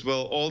boosters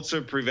will also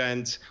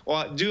prevent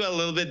or do a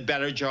little bit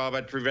better job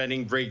at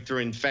preventing breakthrough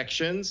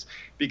infections,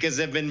 because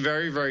they've been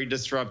very, very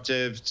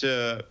disruptive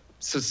to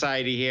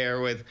society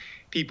here, with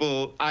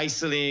people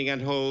isolating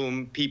at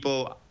home,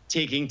 people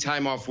taking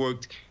time off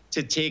work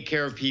to take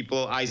care of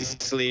people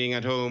isolating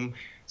at home,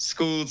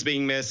 schools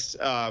being missed,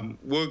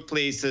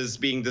 workplaces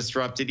being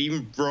disrupted,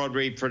 even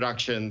Broadway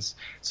productions.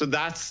 So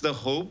that's the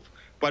hope,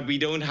 but we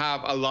don't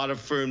have a lot of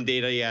firm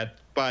data yet.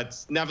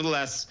 But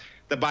nevertheless,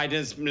 the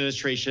Biden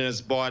administration has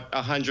bought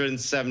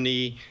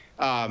 170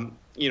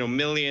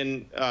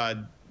 million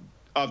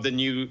of the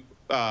new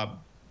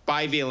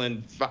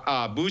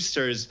bivalent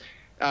boosters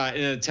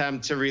in an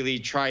attempt to really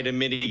try to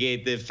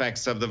mitigate the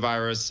effects of the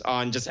virus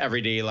on just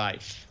everyday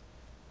life.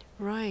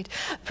 Right.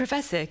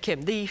 Professor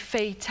Kim, the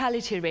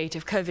fatality rate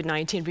of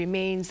COVID-19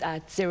 remains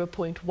at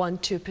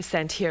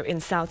 0.12% here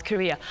in South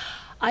Korea.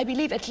 I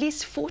believe at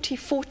least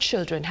 44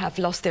 children have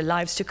lost their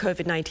lives to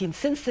COVID-19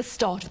 since the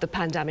start of the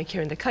pandemic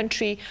here in the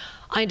country.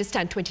 I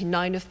understand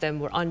 29 of them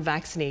were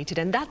unvaccinated.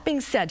 And that being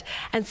said,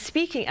 and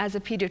speaking as a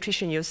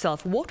pediatrician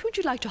yourself, what would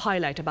you like to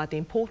highlight about the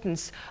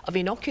importance of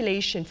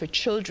inoculation for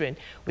children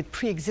with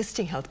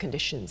pre-existing health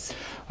conditions?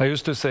 I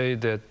used to say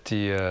that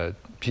the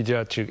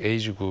pediatric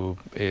age group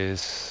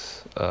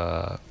is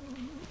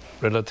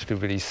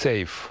relatively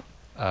safe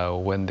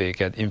when they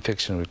get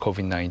infection with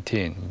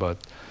COVID-19, but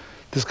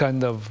this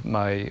kind of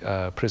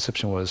my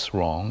perception was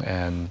wrong,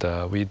 and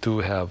we do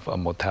have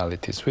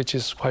mortalities, which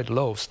is quite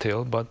low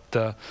still,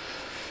 but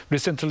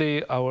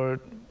recently our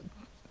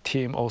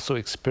team also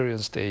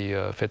experienced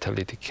a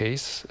fatality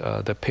case.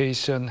 The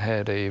patient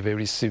had a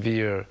very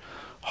severe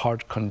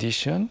heart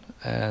condition,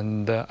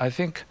 and I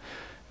think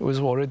it was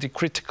already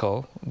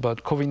critical,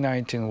 but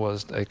COVID-19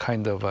 was a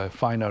kind of a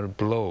final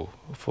blow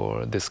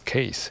for this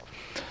case.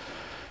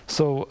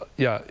 So,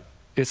 yeah,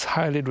 it's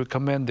highly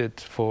recommended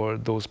for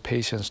those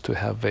patients to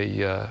have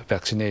a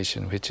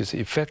vaccination, which is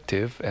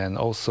effective, and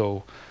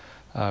also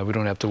we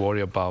don't have to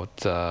worry about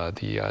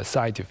the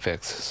side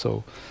effects.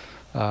 So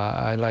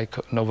I like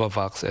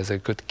Novavax as a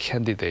good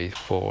candidate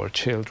for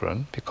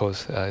children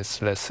because it's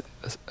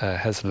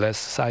has less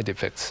side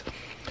effects.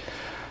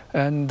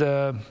 And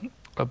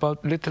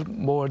about little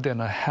more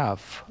than a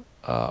half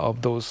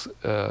of those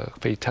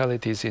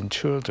fatalities in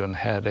children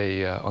had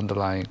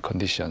underlying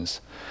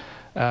conditions.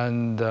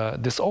 And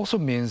this also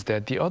means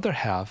that the other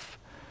half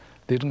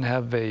didn't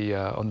have a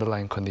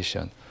underlying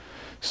condition.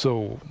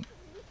 So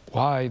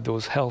why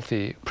those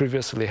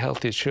previously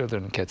healthy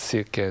children get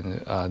sick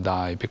and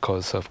die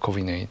because of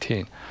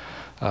COVID-19?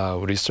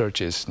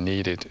 Research is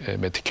needed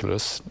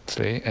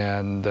meticulously.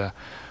 And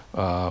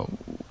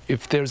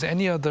if there's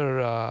any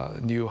other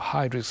new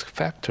high-risk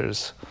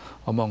factors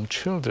among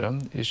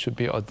children, it should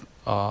be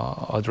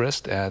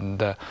addressed,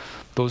 and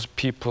those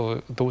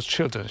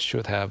children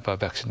should have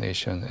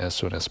vaccination as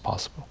soon as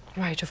possible.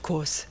 Right, of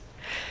course.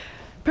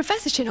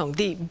 Professor Chin Hong,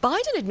 the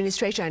Biden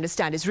administration, I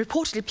understand, is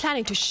reportedly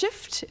planning to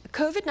shift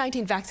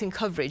COVID-19 vaccine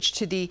coverage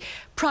to the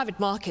private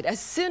market as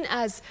soon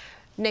as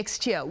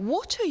next year.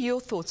 What are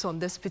your thoughts on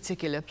this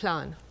particular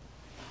plan?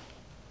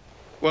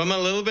 Well, I'm a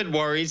little bit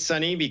worried,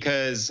 Sunny,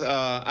 because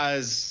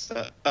as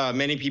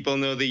many people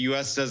know, the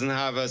U.S. doesn't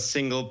have a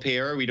single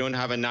payer. We don't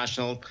have a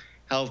national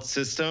health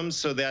system.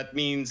 So that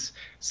means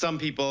some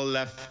people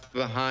left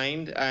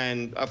behind.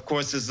 And of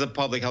course, this is a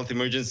public health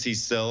emergency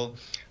still.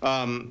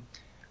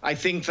 I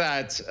think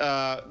that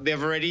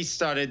they've already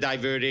started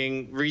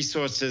diverting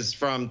resources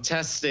from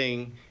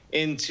testing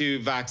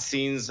into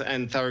vaccines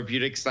and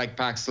therapeutics like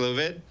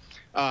Paxlovid.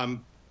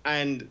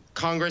 And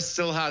Congress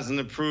still hasn't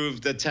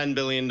approved the $10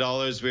 billion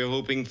we're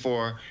hoping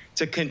for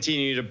to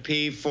continue to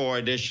pay for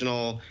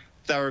additional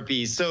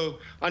therapies. So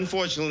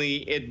unfortunately,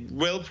 it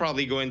will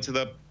probably go into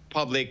the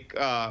public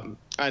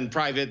and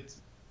private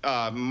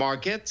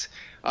market.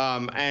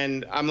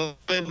 And I'm a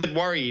little bit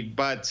worried,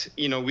 but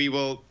we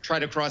will try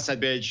to cross that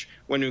bridge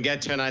when we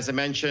get to it. And as I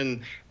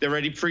mentioned, they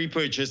already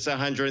pre-purchased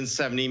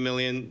 170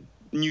 million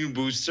new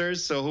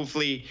boosters, so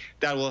hopefully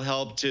that will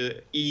help to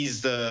ease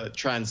the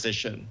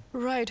transition.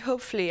 Right,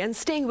 hopefully. And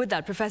staying with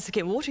that, Professor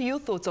Kim, what are your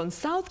thoughts on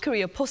South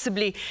Korea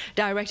possibly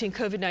directing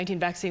COVID-19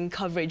 vaccine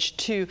coverage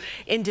to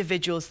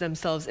individuals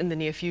themselves in the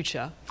near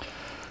future?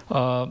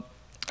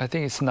 I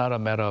think it's not a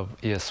matter of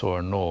yes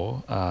or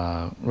no.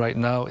 Right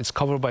now, it's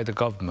covered by the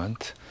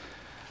government.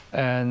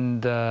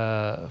 And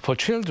for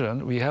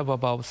children, we have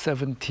about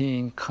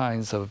 17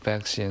 kinds of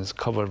vaccines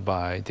covered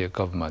by the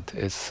government.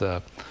 It's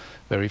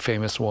very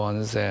famous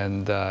ones,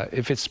 and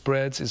if it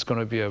spreads, it's going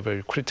to be a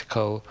very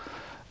critical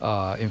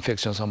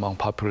infections among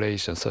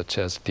populations, such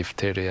as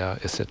diphtheria,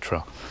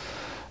 etc.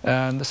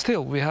 And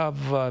still, we have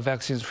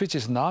vaccines which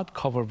is not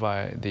covered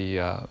by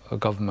the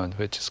government,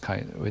 which is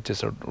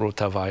a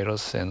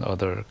rotavirus and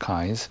other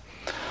kinds.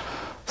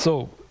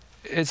 So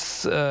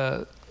it's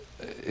the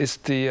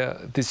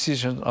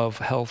decision of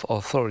health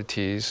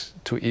authorities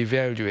to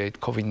evaluate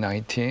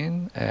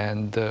COVID-19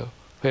 and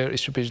where it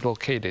should be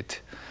located.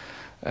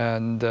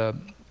 And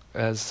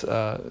as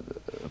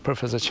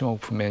Professor Ching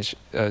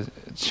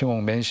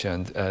Hong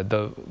mentioned,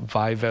 the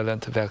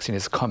bivalent vaccine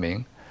is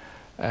coming.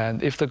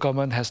 And if the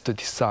government has to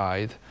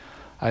decide,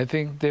 I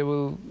think they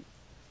will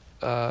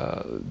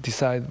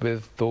decide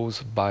with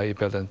those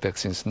bivalent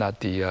vaccines,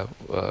 not the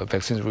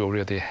vaccines we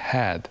already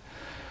had.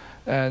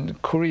 And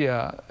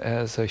Korea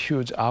has a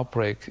huge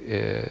outbreak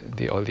in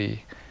the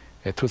early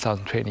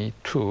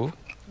 2022.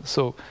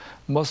 So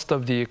most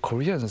of the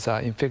Koreans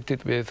are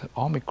infected with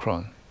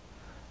Omicron.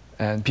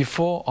 And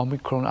before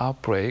Omicron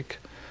outbreak,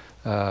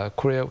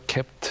 Korea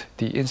kept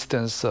the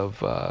incidence of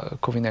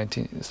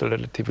COVID-19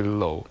 relatively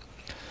low.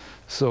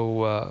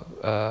 So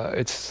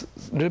it's a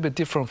little bit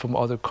different from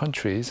other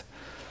countries.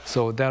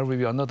 So that will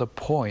be another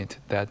point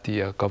that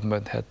the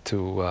government had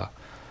to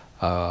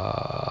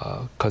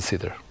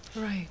consider.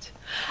 Right.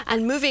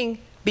 And moving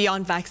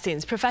beyond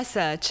vaccines,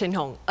 Professor Chin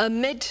Hong,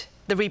 amid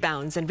the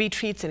rebounds and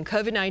retreats in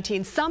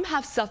COVID-19, some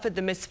have suffered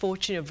the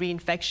misfortune of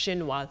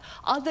reinfection, while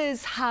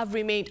others have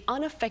remained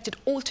unaffected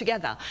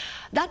altogether.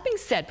 That being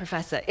said,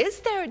 Professor,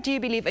 is there, do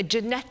you believe, a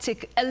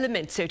genetic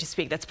element, so to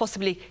speak, that's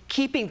possibly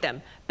keeping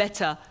them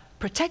better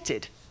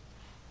protected?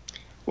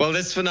 Well,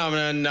 this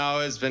phenomenon now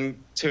has been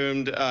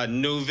termed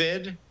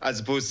novid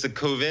as opposed to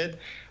COVID.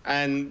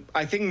 And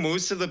I think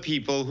most of the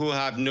people who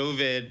have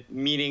novid,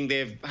 meaning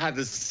they've had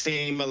the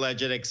same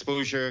alleged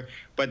exposure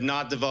but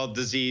not developed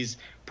disease,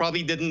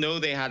 probably didn't know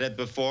they had it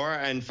before.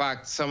 In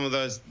fact, some of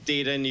the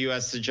data in the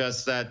U.S.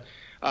 suggests that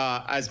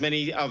as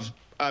many of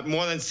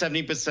more than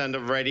 70%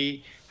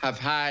 already have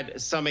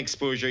had some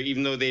exposure,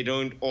 even though they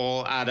don't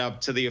all add up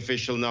to the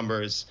official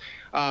numbers.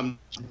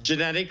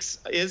 Genetics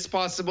is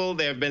possible.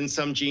 There have been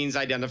some genes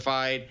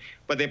identified,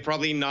 but they're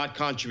probably not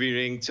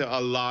contributing to a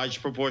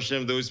large proportion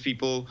of those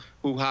people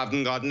who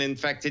haven't gotten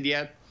infected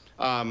yet.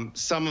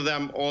 Some of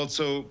them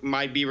also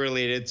might be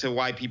related to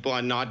why people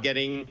are not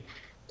getting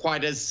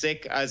quite as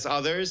sick as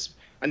others.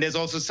 And there's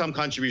also some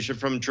contribution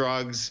from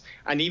drugs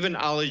and even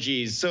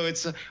allergies. So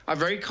it's a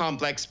very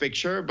complex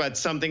picture, but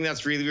something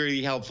that's really,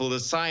 really helpful to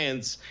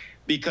science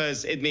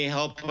because it may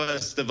help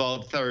us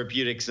develop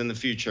therapeutics in the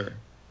future.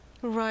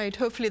 Right,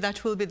 hopefully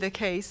that will be the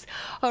case.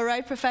 All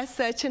right,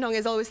 Professor Chin Hong,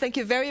 as always, thank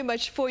you very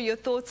much for your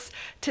thoughts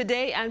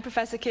today. And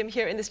Professor Kim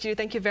here in the studio,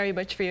 thank you very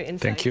much for your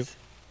insights. Thank you.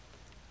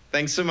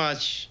 Thanks so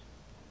much.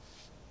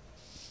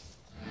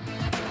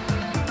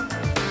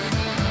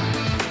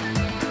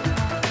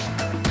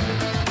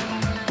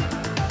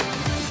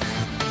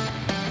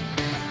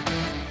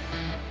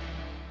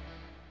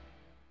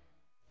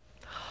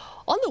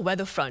 On the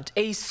weather front,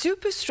 a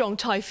super strong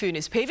typhoon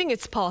is paving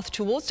its path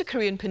towards the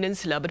Korean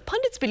peninsula, but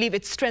pundits believe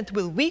its strength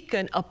will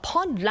weaken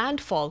upon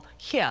landfall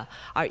here.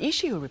 Our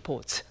Ishihu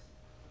reports.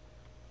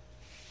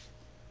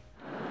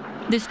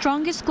 The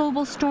strongest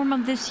global storm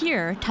of this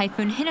year,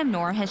 Typhoon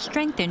Hinamnor, has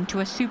strengthened to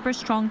a super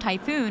strong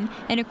typhoon,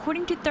 and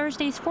according to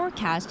Thursday's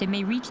forecast, it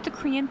may reach the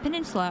Korean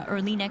peninsula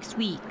early next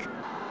week.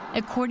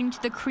 According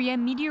to the Korea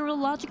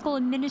Meteorological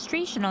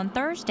Administration on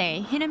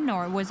Thursday,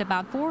 Hinamnor was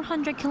about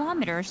 400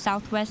 kilometers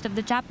southwest of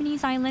the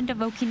Japanese island of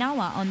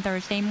Okinawa on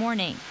Thursday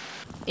morning.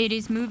 It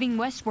is moving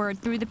westward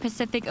through the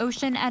Pacific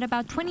Ocean at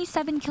about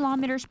 27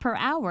 kilometers per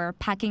hour,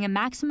 packing a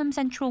maximum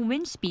central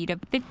wind speed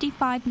of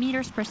 55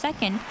 meters per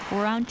second,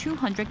 or around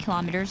 200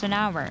 kilometers an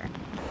hour.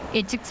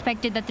 It's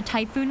expected that the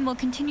typhoon will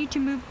continue to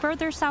move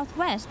further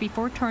southwest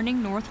before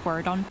turning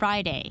northward on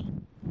Friday.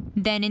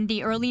 Then in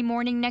the early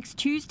morning next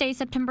Tuesday,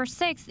 September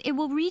 6th, it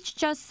will reach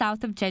just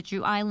south of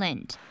Jeju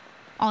Island.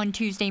 On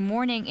Tuesday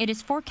morning, it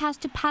is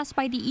forecast to pass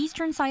by the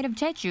eastern side of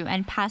Jeju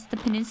and pass the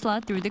peninsula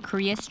through the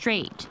Korea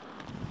Strait.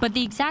 But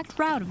the exact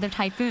route of the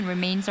typhoon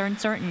remains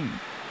uncertain.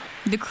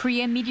 The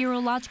Korea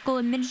Meteorological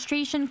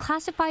Administration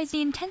classifies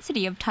the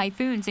intensity of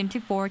typhoons into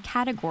 4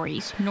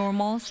 categories: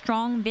 normal,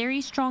 strong, very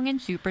strong, and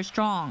super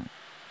strong.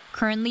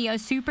 Currently, a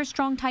super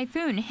strong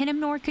typhoon,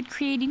 Hinamnor, could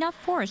create enough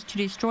force to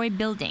destroy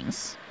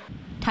buildings.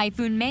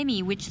 Typhoon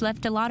Memi, which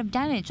left a lot of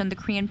damage on the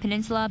Korean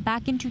peninsula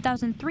back in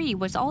 2003,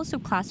 was also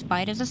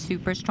classified as a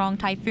super strong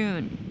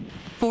typhoon.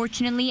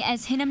 Fortunately,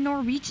 as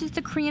Hinamnor reaches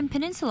the Korean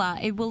peninsula,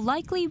 it will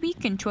likely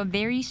weaken to a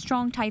very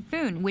strong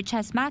typhoon, which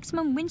has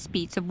maximum wind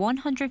speeds of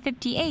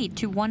 158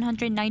 to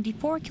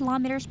 194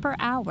 kilometers per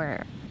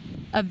hour.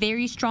 A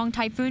very strong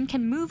typhoon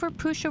can move or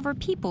push over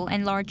people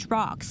and large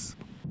rocks.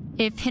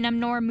 If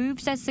Hinamnor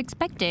moves as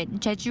expected,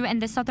 Jeju and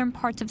the southern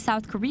parts of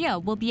South Korea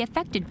will be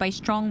affected by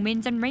strong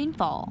winds and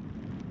rainfall.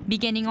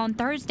 Beginning on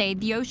Thursday,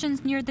 the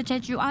oceans near the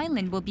Jeju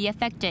Island will be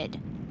affected.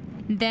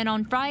 Then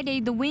on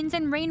Friday, the winds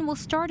and rain will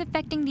start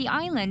affecting the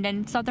island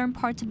and southern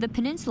parts of the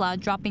peninsula,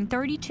 dropping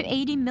 30 to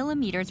 80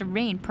 millimeters of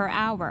rain per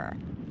hour.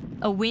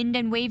 A wind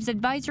and waves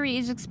advisory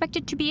is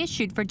expected to be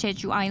issued for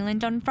Jeju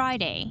Island on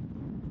Friday.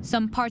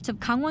 Some parts of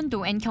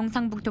Gangwon-do and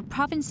Gyeongsangbuk-do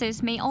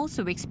provinces may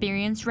also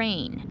experience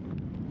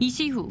rain.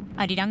 이시후,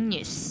 아리랑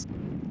뉴스.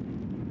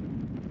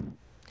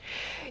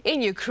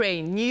 In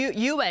Ukraine,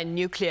 UN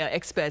nuclear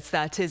experts,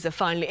 that is, are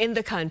finally in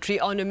the country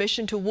on a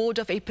mission to ward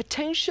off a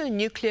potential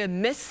nuclear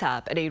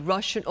mishap at a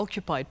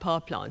Russian-occupied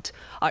power plant.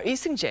 Our Lee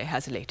Seung-jae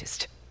has the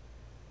latest.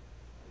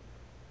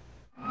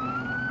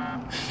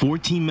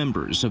 14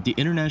 members of the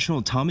International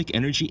Atomic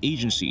Energy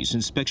Agency's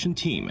inspection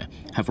team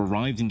have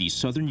arrived in the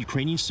southern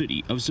Ukrainian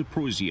city of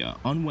Zaporizhia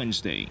on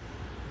Wednesday.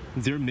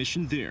 Their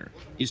mission there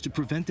is to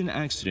prevent an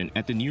accident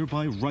at the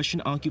nearby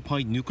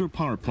Russian-occupied nuclear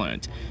power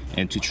plant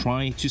and to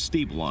try to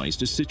stabilize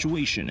the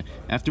situation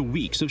after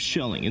weeks of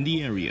shelling in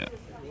the area.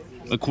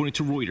 According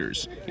to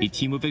Reuters, a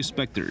team of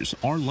inspectors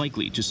are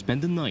likely to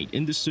spend the night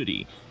in the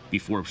city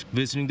before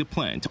visiting the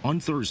plant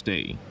on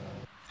Thursday.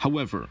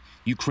 However,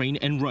 Ukraine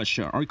and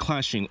Russia are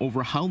clashing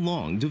over how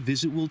long the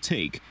visit will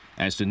take,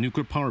 as the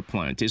nuclear power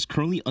plant is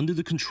currently under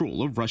the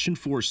control of Russian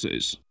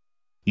forces.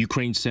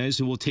 Ukraine says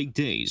it will take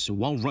days,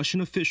 while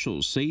Russian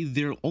officials say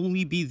they'll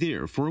only be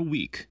there for a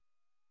week.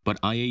 But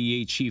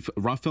IAEA Chief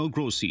Rafael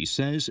Grossi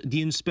says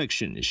the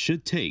inspection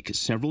should take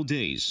several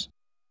days.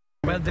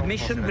 Well, the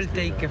mission will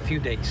take a few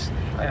days,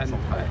 and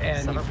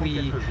if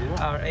we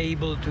are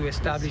able to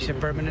establish a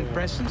permanent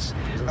presence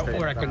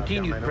or a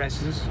continued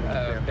presence,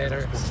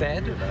 better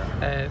said,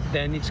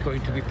 then it's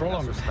going to be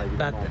prolonged.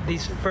 But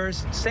this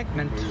first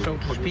segment, so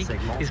to speak,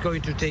 is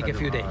going to take a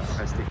few days.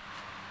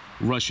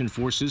 Russian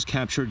forces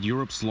captured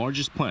Europe's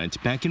largest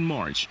plant back in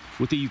March,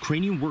 with the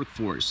Ukrainian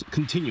workforce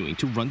continuing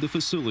to run the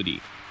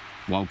facility.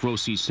 While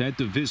Grossi said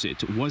the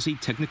visit was a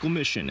technical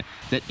mission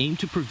that aimed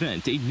to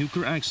prevent a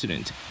nuclear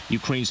accident,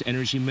 Ukraine's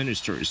energy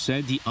minister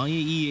said the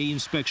IAEA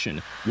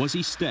inspection was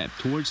a step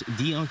towards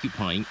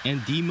deoccupying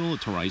and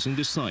demilitarizing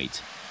the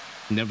site.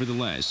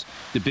 Nevertheless,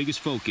 the biggest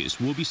focus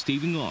will be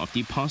staving off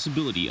the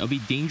possibility of a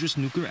dangerous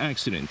nuclear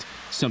accident,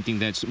 something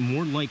that's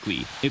more likely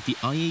if the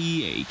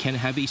IAEA can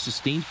have a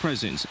sustained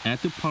presence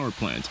at the power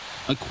plant,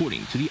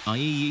 according to the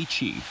IAEA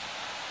chief.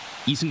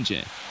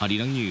 이승재,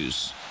 Arirang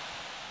News.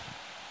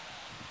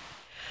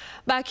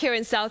 Back here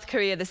in South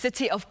Korea, the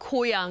city of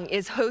Koyang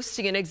is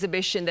hosting an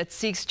exhibition that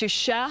seeks to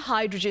share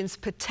hydrogen's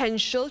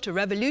potential to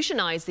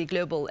revolutionize the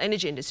global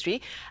energy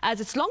industry, as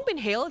it's long been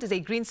hailed as a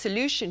green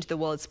solution to the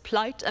world's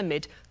plight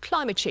amid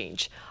climate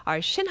change.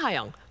 Our Shin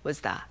Ha-young was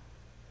there.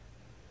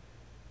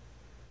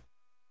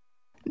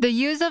 The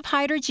use of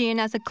hydrogen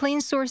as a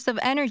clean source of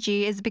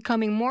energy is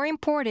becoming more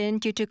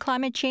important due to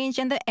climate change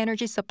and the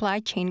energy supply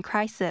chain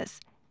crisis.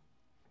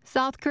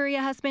 South Korea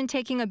has been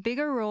taking a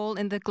bigger role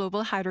in the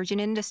global hydrogen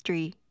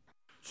industry.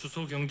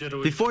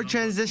 Before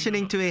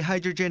transitioning to a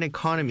hydrogen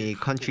economy,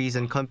 countries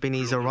and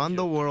companies around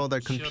the world are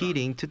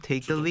competing to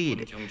take the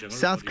lead.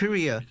 South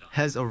Korea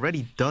has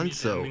already done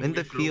so in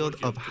the field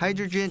of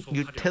hydrogen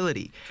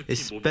utility,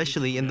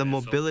 especially in the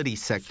mobility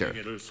sector.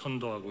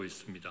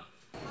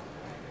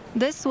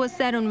 This was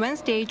said on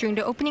Wednesday during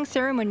the opening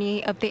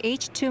ceremony of the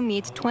H2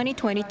 Meet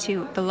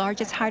 2022, the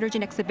largest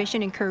hydrogen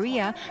exhibition in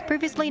Korea,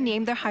 previously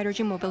named the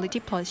Hydrogen Mobility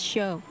Plus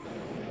show.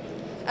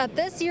 At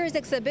this year's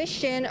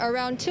exhibition,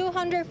 around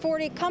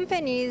 240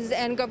 companies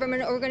and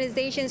government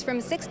organizations from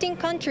 16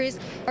 countries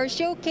are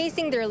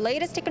showcasing their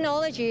latest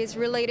technologies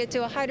related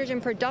to hydrogen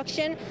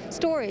production,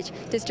 storage,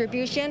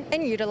 distribution,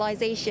 and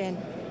utilization.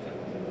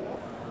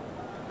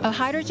 A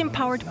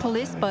hydrogen-powered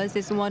police bus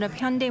is one of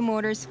Hyundai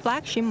Motors'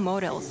 flagship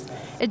models.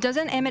 It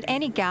doesn't emit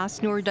any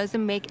gas nor does it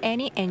make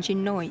any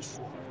engine noise.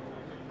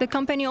 The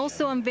company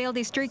also unveiled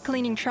a street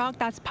cleaning truck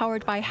that's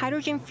powered by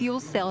hydrogen fuel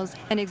cells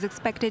and is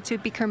expected to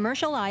be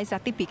commercialized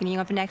at the beginning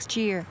of next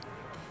year.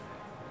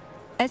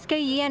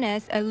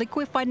 S.KOREA, a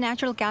liquefied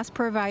natural gas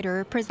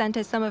provider,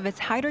 presented some of its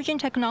hydrogen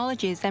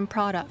technologies and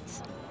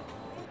products.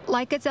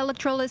 Like its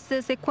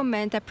electrolysis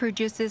equipment that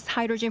produces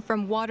hydrogen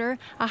from water,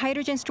 a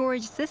hydrogen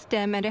storage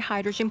system, and a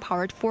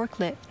hydrogen-powered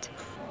forklift.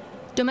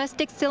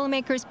 Domestic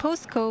steelmakers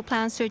POSCO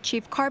plans to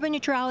achieve carbon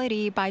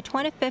neutrality by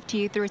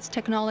 2050 through its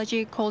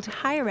technology called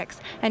Hyrex,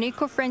 an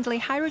eco-friendly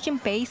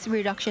hydrogen-based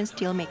reduction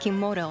steelmaking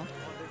model.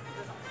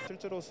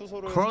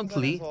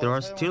 Currently, there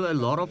are still a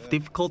lot of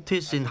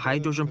difficulties in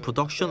hydrogen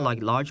production,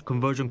 like large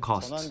conversion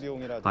costs.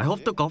 I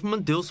hope the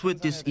government deals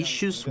with these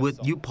issues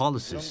with new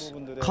policies.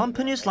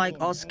 Companies like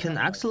us can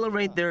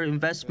accelerate their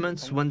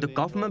investments when the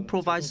government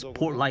provides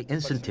support like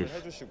incentive.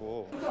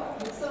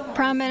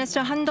 Prime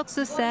Minister Han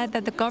Duck-soo said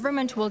that the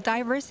government will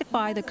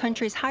diversify the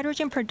country's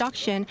hydrogen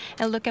production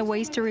and look at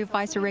ways to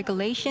revise the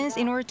regulations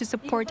in order to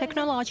support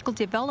technological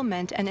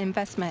development and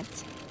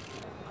investment.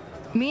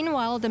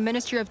 Meanwhile, the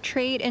Ministry of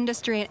Trade,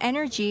 Industry and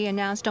Energy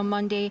announced on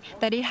Monday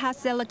that it has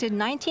selected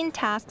 19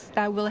 tasks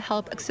that will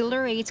help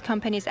accelerate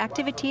companies'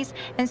 activities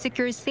and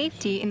secure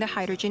safety in the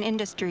hydrogen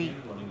industry.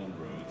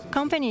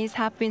 Companies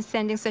have been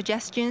sending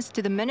suggestions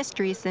to the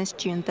ministry since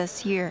June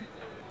this year.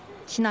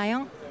 Shin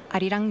Ha-young,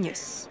 Arirang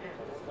News.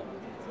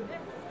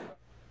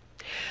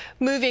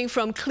 Moving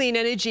from clean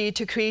energy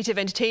to creative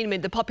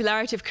entertainment, the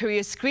popularity of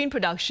Korea's screen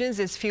productions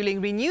is fueling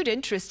renewed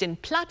interest in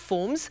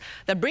platforms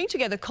that bring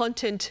together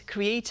content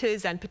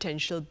creators and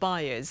potential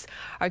buyers.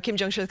 Our Kim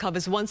Jung-shil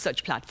covers one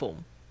such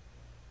platform.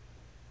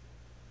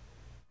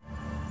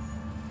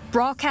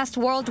 Broadcast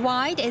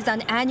Worldwide is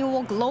an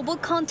annual global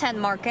content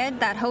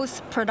market that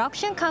hosts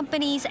production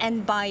companies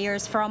and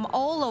buyers from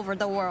all over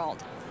the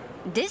world.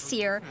 This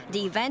year,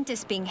 the event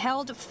is being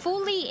held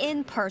fully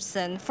in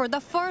person for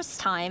the first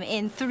time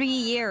in 3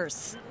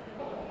 years.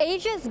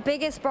 Asia's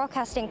biggest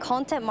broadcasting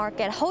content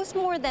market hosts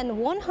more than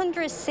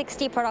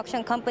 160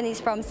 production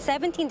companies from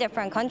 17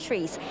 different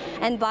countries,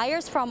 and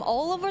buyers from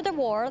all over the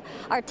world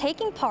are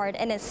taking part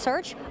in its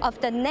search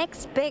of the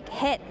next big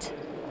hit.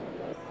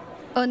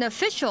 An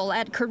official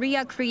at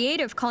Korea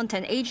Creative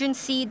Content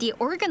Agency, the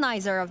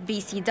organizer of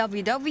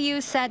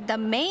BCWW, said the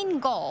main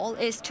goal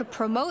is to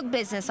promote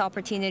business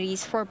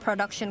opportunities for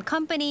production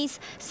companies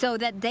so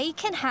that they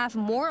can have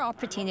more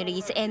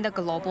opportunities in the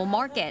global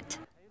market.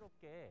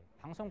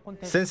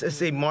 Since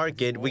it's a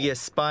market, we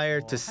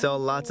aspire to sell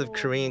lots of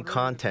Korean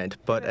content,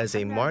 but as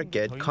a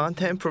market,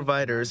 content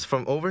providers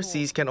from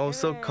overseas can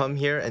also come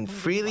here and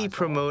freely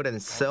promote and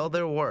sell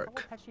their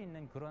work.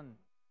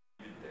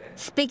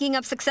 Speaking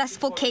of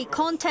successful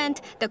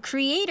K-content, the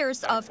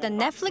creators of the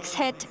Netflix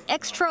hit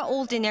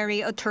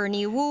Extraordinary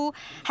Attorney Woo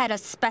had a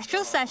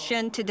special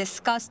session to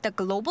discuss the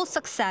global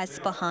success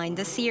behind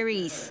the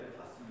series.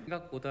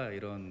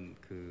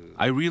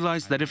 I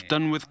realized that if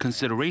done with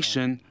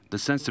consideration, the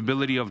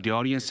sensibility of the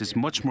audience is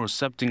much more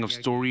accepting of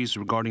stories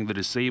regarding the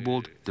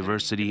disabled,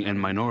 diversity,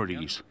 and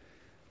minorities.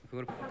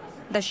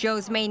 The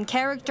show's main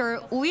character,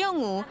 Woo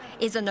Young-woo,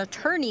 is an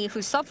attorney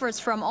who suffers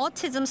from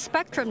autism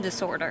spectrum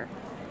disorder.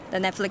 The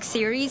Netflix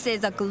series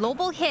is a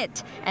global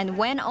hit and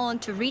went on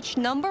to reach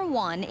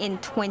 #1 in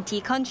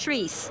 20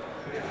 countries.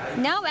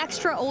 Now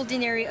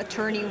Extraordinary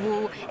Attorney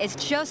Woo is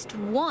just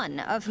one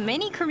of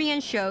many Korean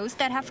shows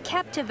that have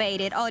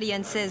captivated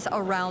audiences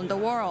around the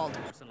world.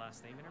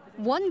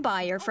 One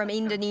buyer from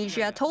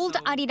Indonesia told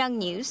Arirang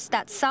News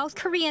that South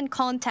Korean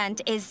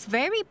content is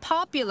very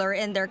popular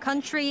in their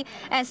country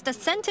as the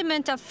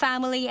sentiment of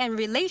family and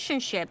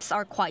relationships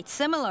are quite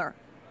similar.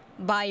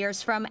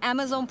 Buyers from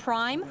Amazon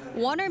Prime,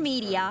 Warner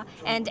Media,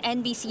 and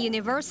NBC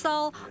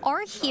Universal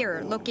are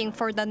here looking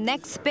for the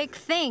next big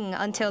thing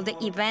until the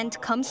event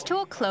comes to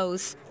a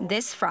close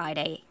this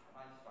Friday.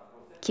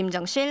 Kim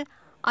Jung-sil,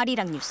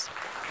 Arirang News.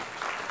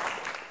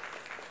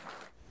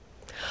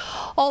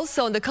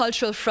 Also on the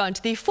cultural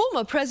front, the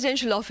former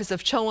presidential office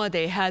of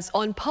Cheongwade has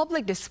on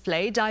public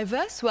display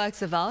diverse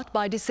works of art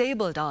by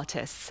disabled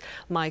artists.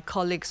 My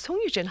colleague Song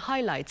Yoo-jin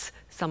highlights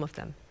some of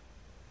them.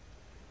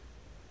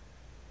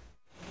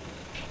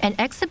 An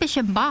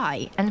exhibition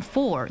by and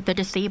for the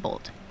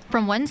disabled.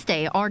 From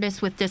Wednesday, artists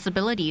with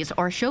disabilities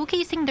are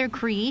showcasing their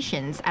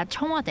creations at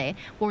Cheongwade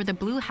or the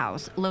Blue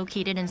House,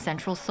 located in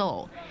central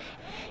Seoul.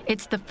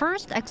 It's the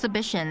first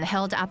exhibition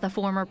held at the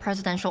former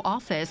presidential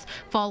office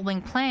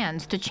following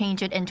plans to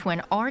change it into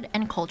an art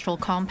and cultural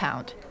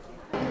compound.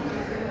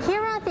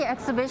 Here at the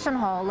exhibition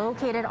hall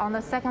located on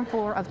the second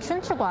floor of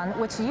Chuncheogwan,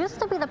 which used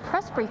to be the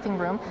press briefing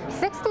room,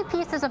 60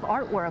 pieces of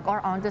artwork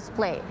are on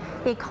display.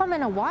 They come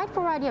in a wide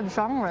variety of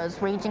genres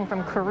ranging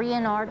from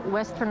Korean art,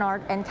 Western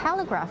art, and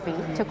calligraphy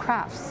to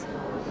crafts.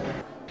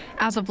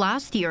 As of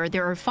last year,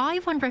 there are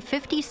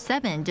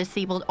 557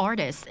 disabled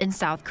artists in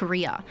South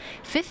Korea.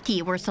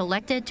 50 were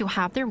selected to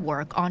have their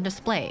work on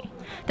display.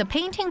 The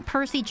painting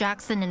Percy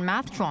Jackson in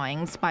Math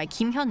Drawings by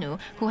Kim Hyun-woo,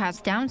 who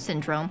has Down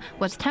syndrome,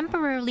 was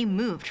temporarily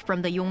moved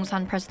from the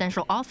Yongsan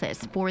presidential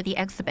office for the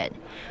exhibit.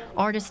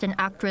 Artist and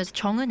actress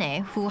Chung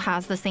Eun-hae, who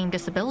has the same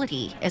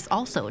disability, is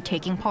also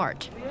taking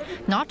part.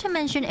 Not to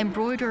mention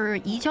embroiderer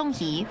Lee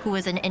Jung-hee, who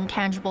is an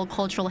intangible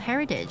cultural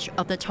heritage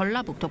of the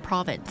Jeollabuk-do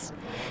province.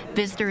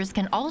 Visitors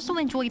can also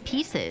enjoy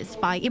pieces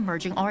by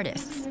emerging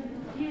artists.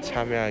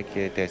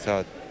 참여하게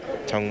돼서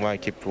정말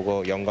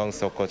기쁘고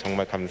영광스럽고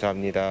정말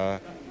감사합니다.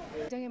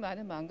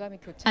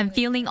 I'm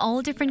feeling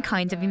all different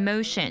kinds of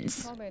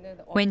emotions.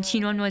 When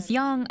Chinwon was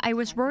young, I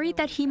was worried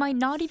that he might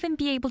not even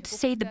be able to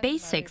say the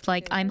basics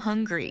like I'm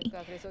hungry.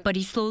 But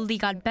he slowly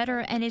got better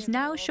and is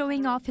now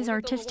showing off his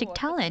artistic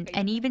talent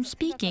and even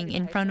speaking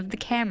in front of the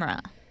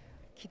camera.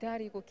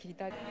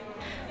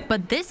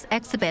 But this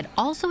exhibit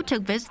also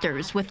took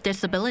visitors with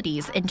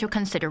disabilities into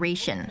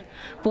consideration.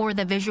 For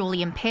the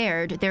visually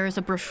impaired, there is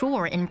a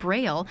brochure in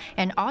Braille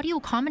and audio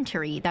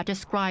commentary that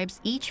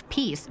describes each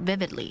piece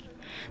vividly.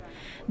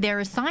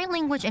 There is sign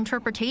language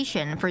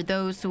interpretation for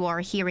those who are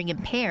hearing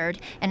impaired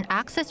and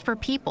access for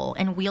people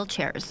in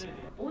wheelchairs.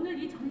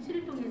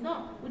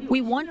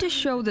 We want to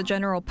show the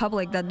general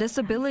public that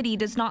disability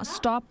does not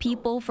stop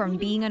people from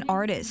being an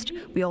artist.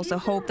 We also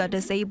hope that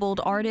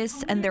disabled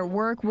artists and their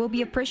work will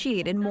be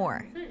appreciated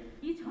more.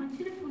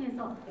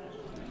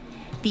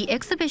 The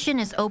exhibition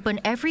is open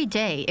every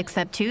day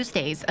except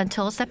Tuesdays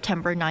until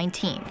September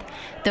 19th.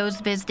 Those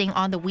visiting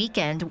on the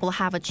weekend will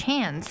have a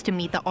chance to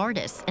meet the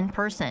artists in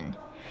person.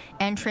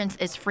 Entrance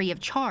is free of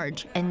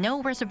charge and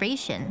no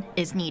reservation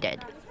is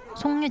needed.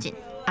 Song Yoo-jin,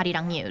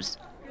 Arirang News.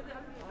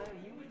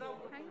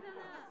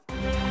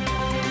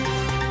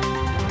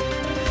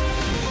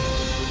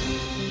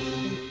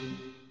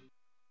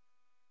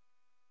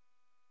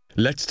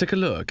 Let's take a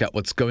look at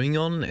what's going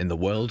on in the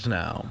world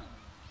now.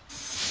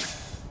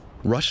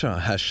 Russia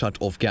has shut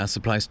off gas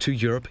supplies to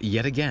Europe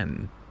yet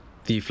again.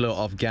 The flow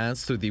of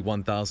gas through the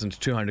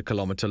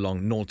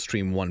 1,200-kilometer-long Nord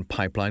Stream 1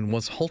 pipeline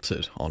was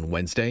halted on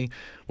Wednesday,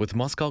 with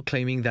Moscow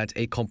claiming that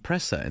a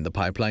compressor in the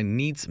pipeline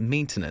needs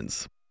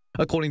maintenance.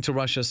 According to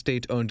Russia's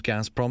state-owned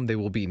Gazprom, there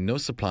will be no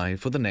supply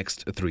for the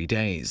next 3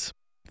 days.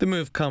 The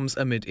move comes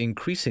amid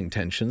increasing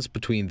tensions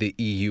between the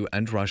EU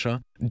and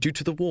Russia due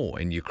to the war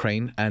in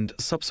Ukraine and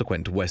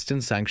subsequent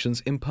Western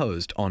sanctions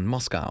imposed on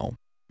Moscow.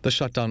 The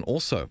shutdown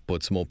also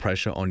puts more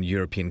pressure on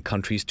European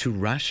countries to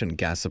ration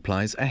gas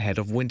supplies ahead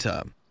of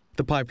winter.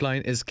 The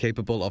pipeline is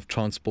capable of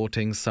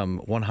transporting some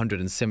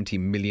 170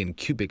 million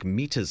cubic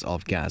meters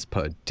of gas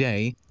per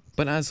day,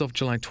 but as of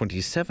July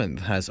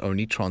 27th has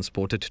only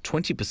transported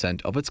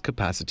 20% of its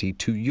capacity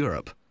to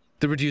Europe.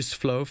 The reduced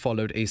flow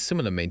followed a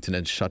similar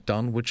maintenance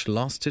shutdown which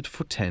lasted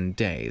for 10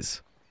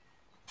 days.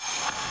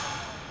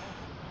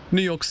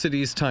 New York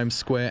City's Times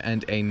Square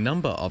and a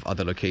number of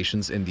other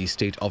locations in the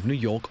state of New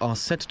York are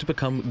set to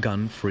become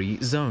gun-free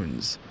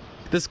zones.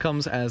 This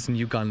comes as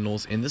new gun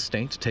laws in the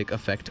state take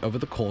effect over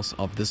the course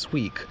of this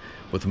week,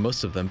 with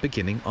most of them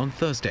beginning on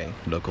Thursday,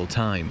 local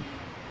time.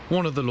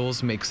 One of the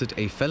laws makes it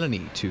a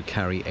felony to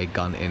carry a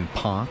gun in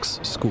parks,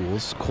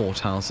 schools,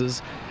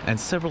 courthouses, and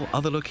several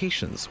other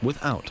locations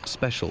without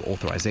special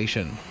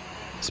authorization.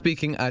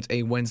 Speaking at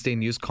a Wednesday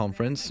news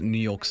conference, New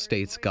York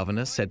State's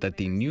governor said that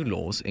the new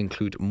laws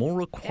include more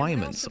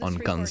requirements on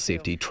gun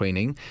safety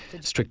training,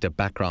 stricter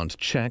background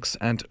checks,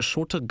 and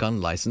shorter gun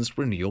license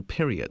renewal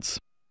periods.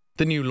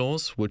 The new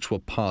laws, which were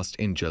passed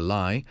in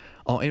July,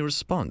 are a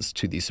response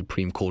to the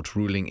Supreme Court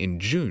ruling in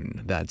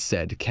June that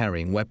said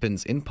carrying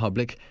weapons in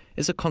public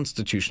is a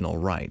constitutional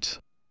right.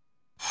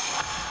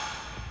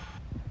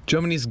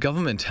 Germany's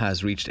government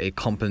has reached a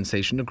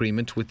compensation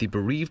agreement with the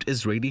bereaved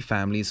Israeli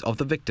families of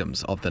the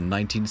victims of the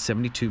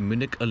 1972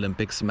 Munich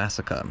Olympics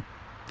massacre.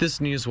 This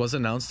news was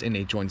announced in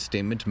a joint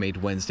statement made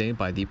Wednesday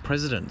by the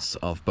presidents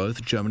of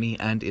both Germany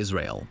and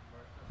Israel.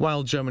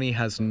 While Germany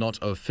has not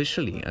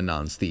officially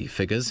announced the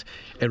figures,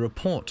 a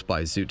report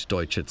by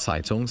Süddeutsche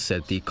Zeitung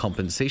said the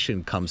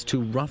compensation comes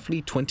to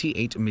roughly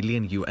 $28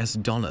 million.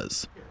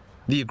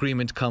 The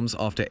agreement comes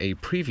after a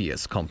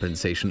previous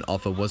compensation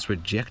offer was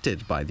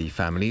rejected by the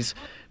families,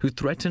 who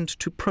threatened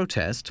to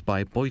protest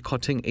by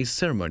boycotting a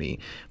ceremony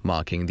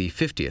marking the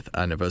 50th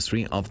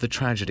anniversary of the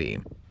tragedy.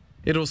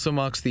 It also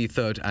marks the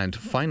third and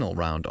final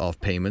round of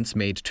payments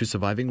made to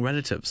surviving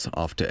relatives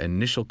after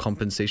initial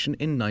compensation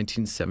in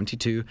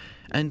 1972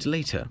 and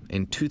later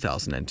in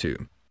 2002.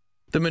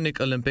 The Munich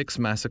Olympics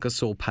massacre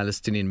saw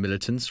Palestinian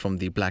militants from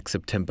the Black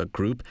September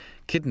group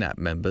kidnap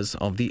members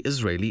of the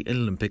Israeli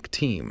Olympic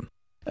team.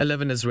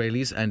 11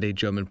 Israelis and a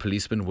German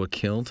policeman were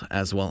killed,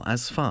 as well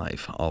as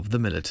 5 of the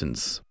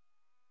militants.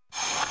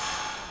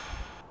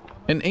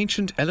 An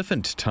ancient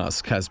elephant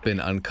tusk has been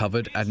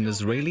uncovered at an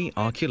Israeli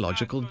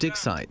archaeological dig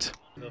site.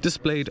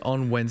 Displayed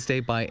on Wednesday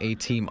by a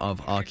team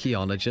of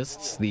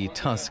archaeologists, the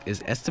tusk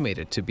is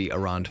estimated to be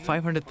around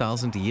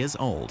 500,000 years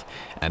old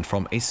and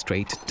from a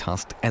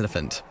straight-tusked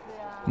elephant.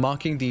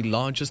 Marking the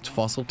largest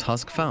fossil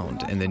tusk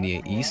found in the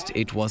Near East,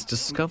 it was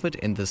discovered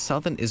in the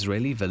southern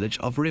Israeli village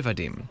of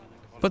Revadim.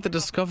 But the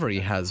discovery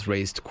has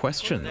raised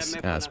questions,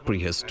 as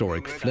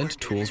prehistoric flint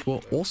tools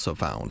were also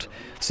found,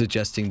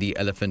 suggesting the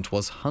elephant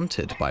was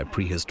hunted by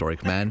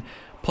prehistoric man,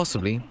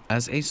 possibly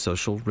as a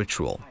social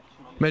ritual.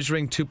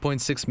 Measuring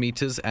 2.6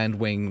 meters and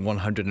weighing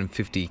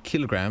 150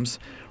 kilograms,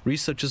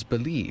 researchers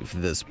believe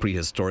this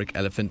prehistoric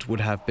elephant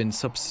would have been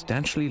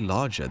substantially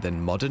larger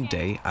than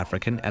modern-day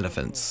African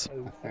elephants.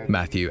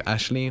 Matthew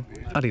Ashley,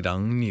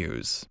 Arirang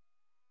News.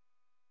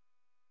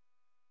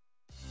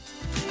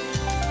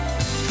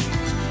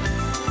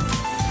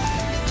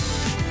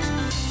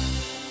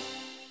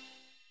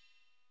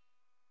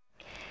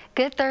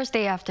 Good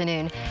Thursday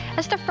afternoon.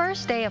 It's the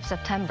first day of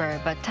September,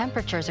 but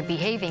temperatures are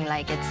behaving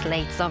like it's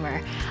late summer.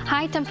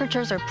 High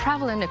temperatures are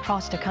prevalent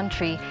across the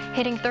country,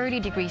 hitting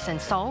 30 degrees in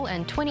Seoul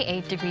and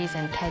 28 degrees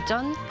in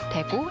Daejeon,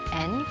 Daegu,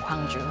 and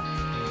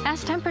Gwangju.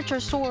 As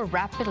temperatures soar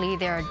rapidly,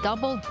 there are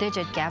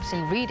double-digit gaps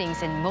in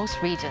readings in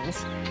most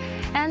regions.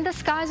 And the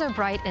skies are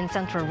bright in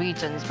central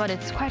regions, but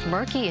it's quite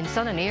murky in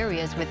southern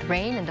areas with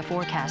rain in the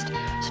forecast.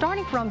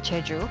 Starting from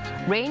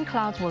Jeju, rain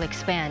clouds will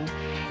expand,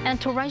 and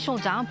torrential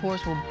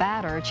downpours will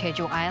batter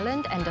Jeju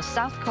Island and the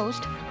south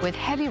coast with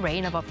heavy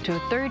rain of up to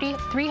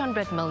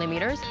 300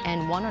 millimeters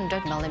and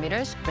 100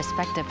 millimeters,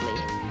 respectively.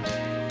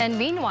 And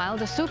meanwhile,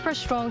 the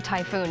super-strong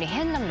typhoon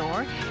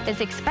Hinnam-nor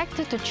is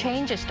expected to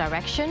change its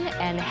direction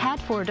and head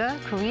for the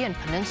Korean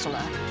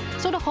peninsula.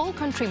 So the whole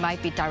country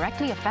might be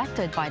directly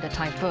affected by the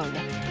typhoon.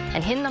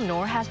 And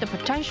Hinnam-nor has the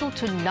potential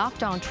to knock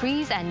down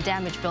trees and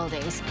damage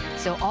buildings,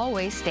 so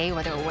always stay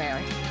weather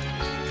aware.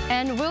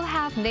 And we'll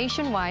have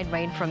nationwide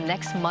rain from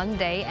next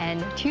Monday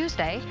and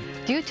Tuesday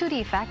due to the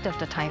effect of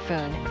the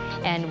typhoon.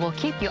 And we'll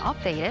keep you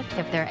updated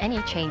if there are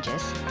any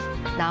changes.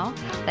 Now,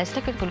 let's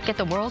take a look at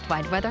the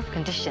worldwide weather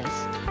conditions.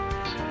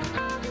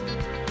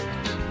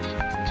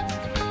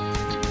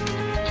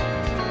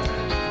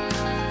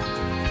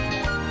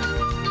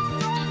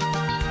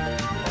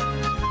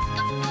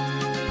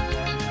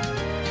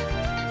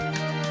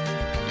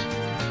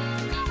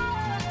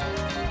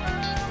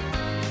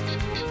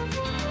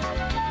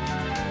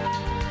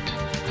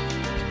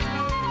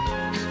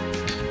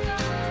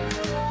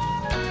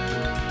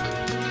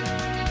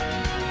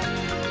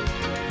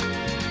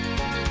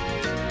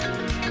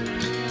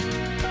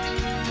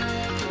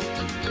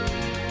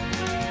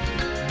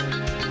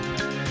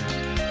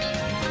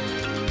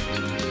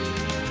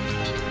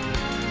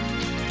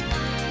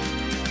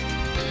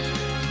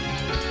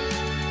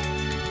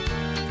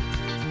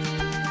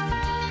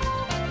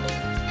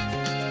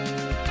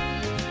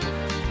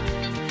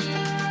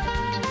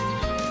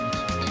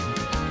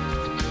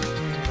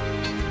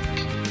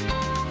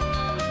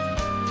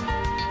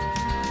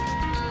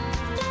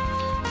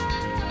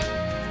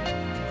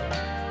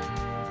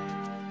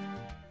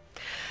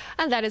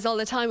 And that is all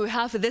the time we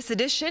have for this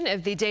edition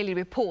of the Daily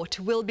Report.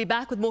 We'll be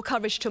back with more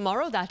coverage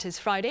tomorrow. That is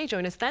Friday.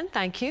 Join us then.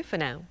 Thank you for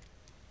now.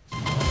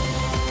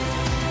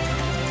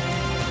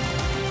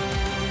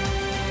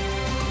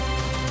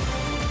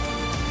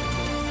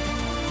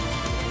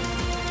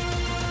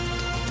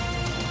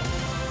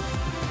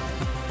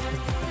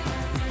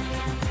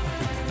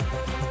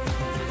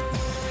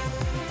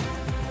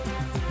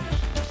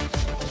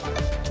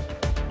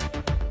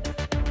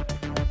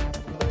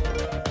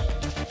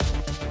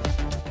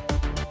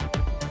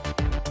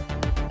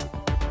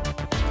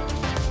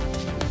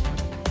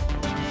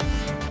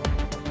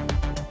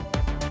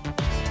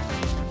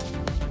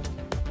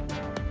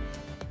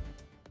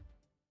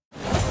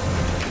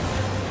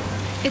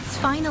 It's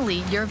finally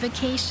your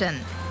vacation.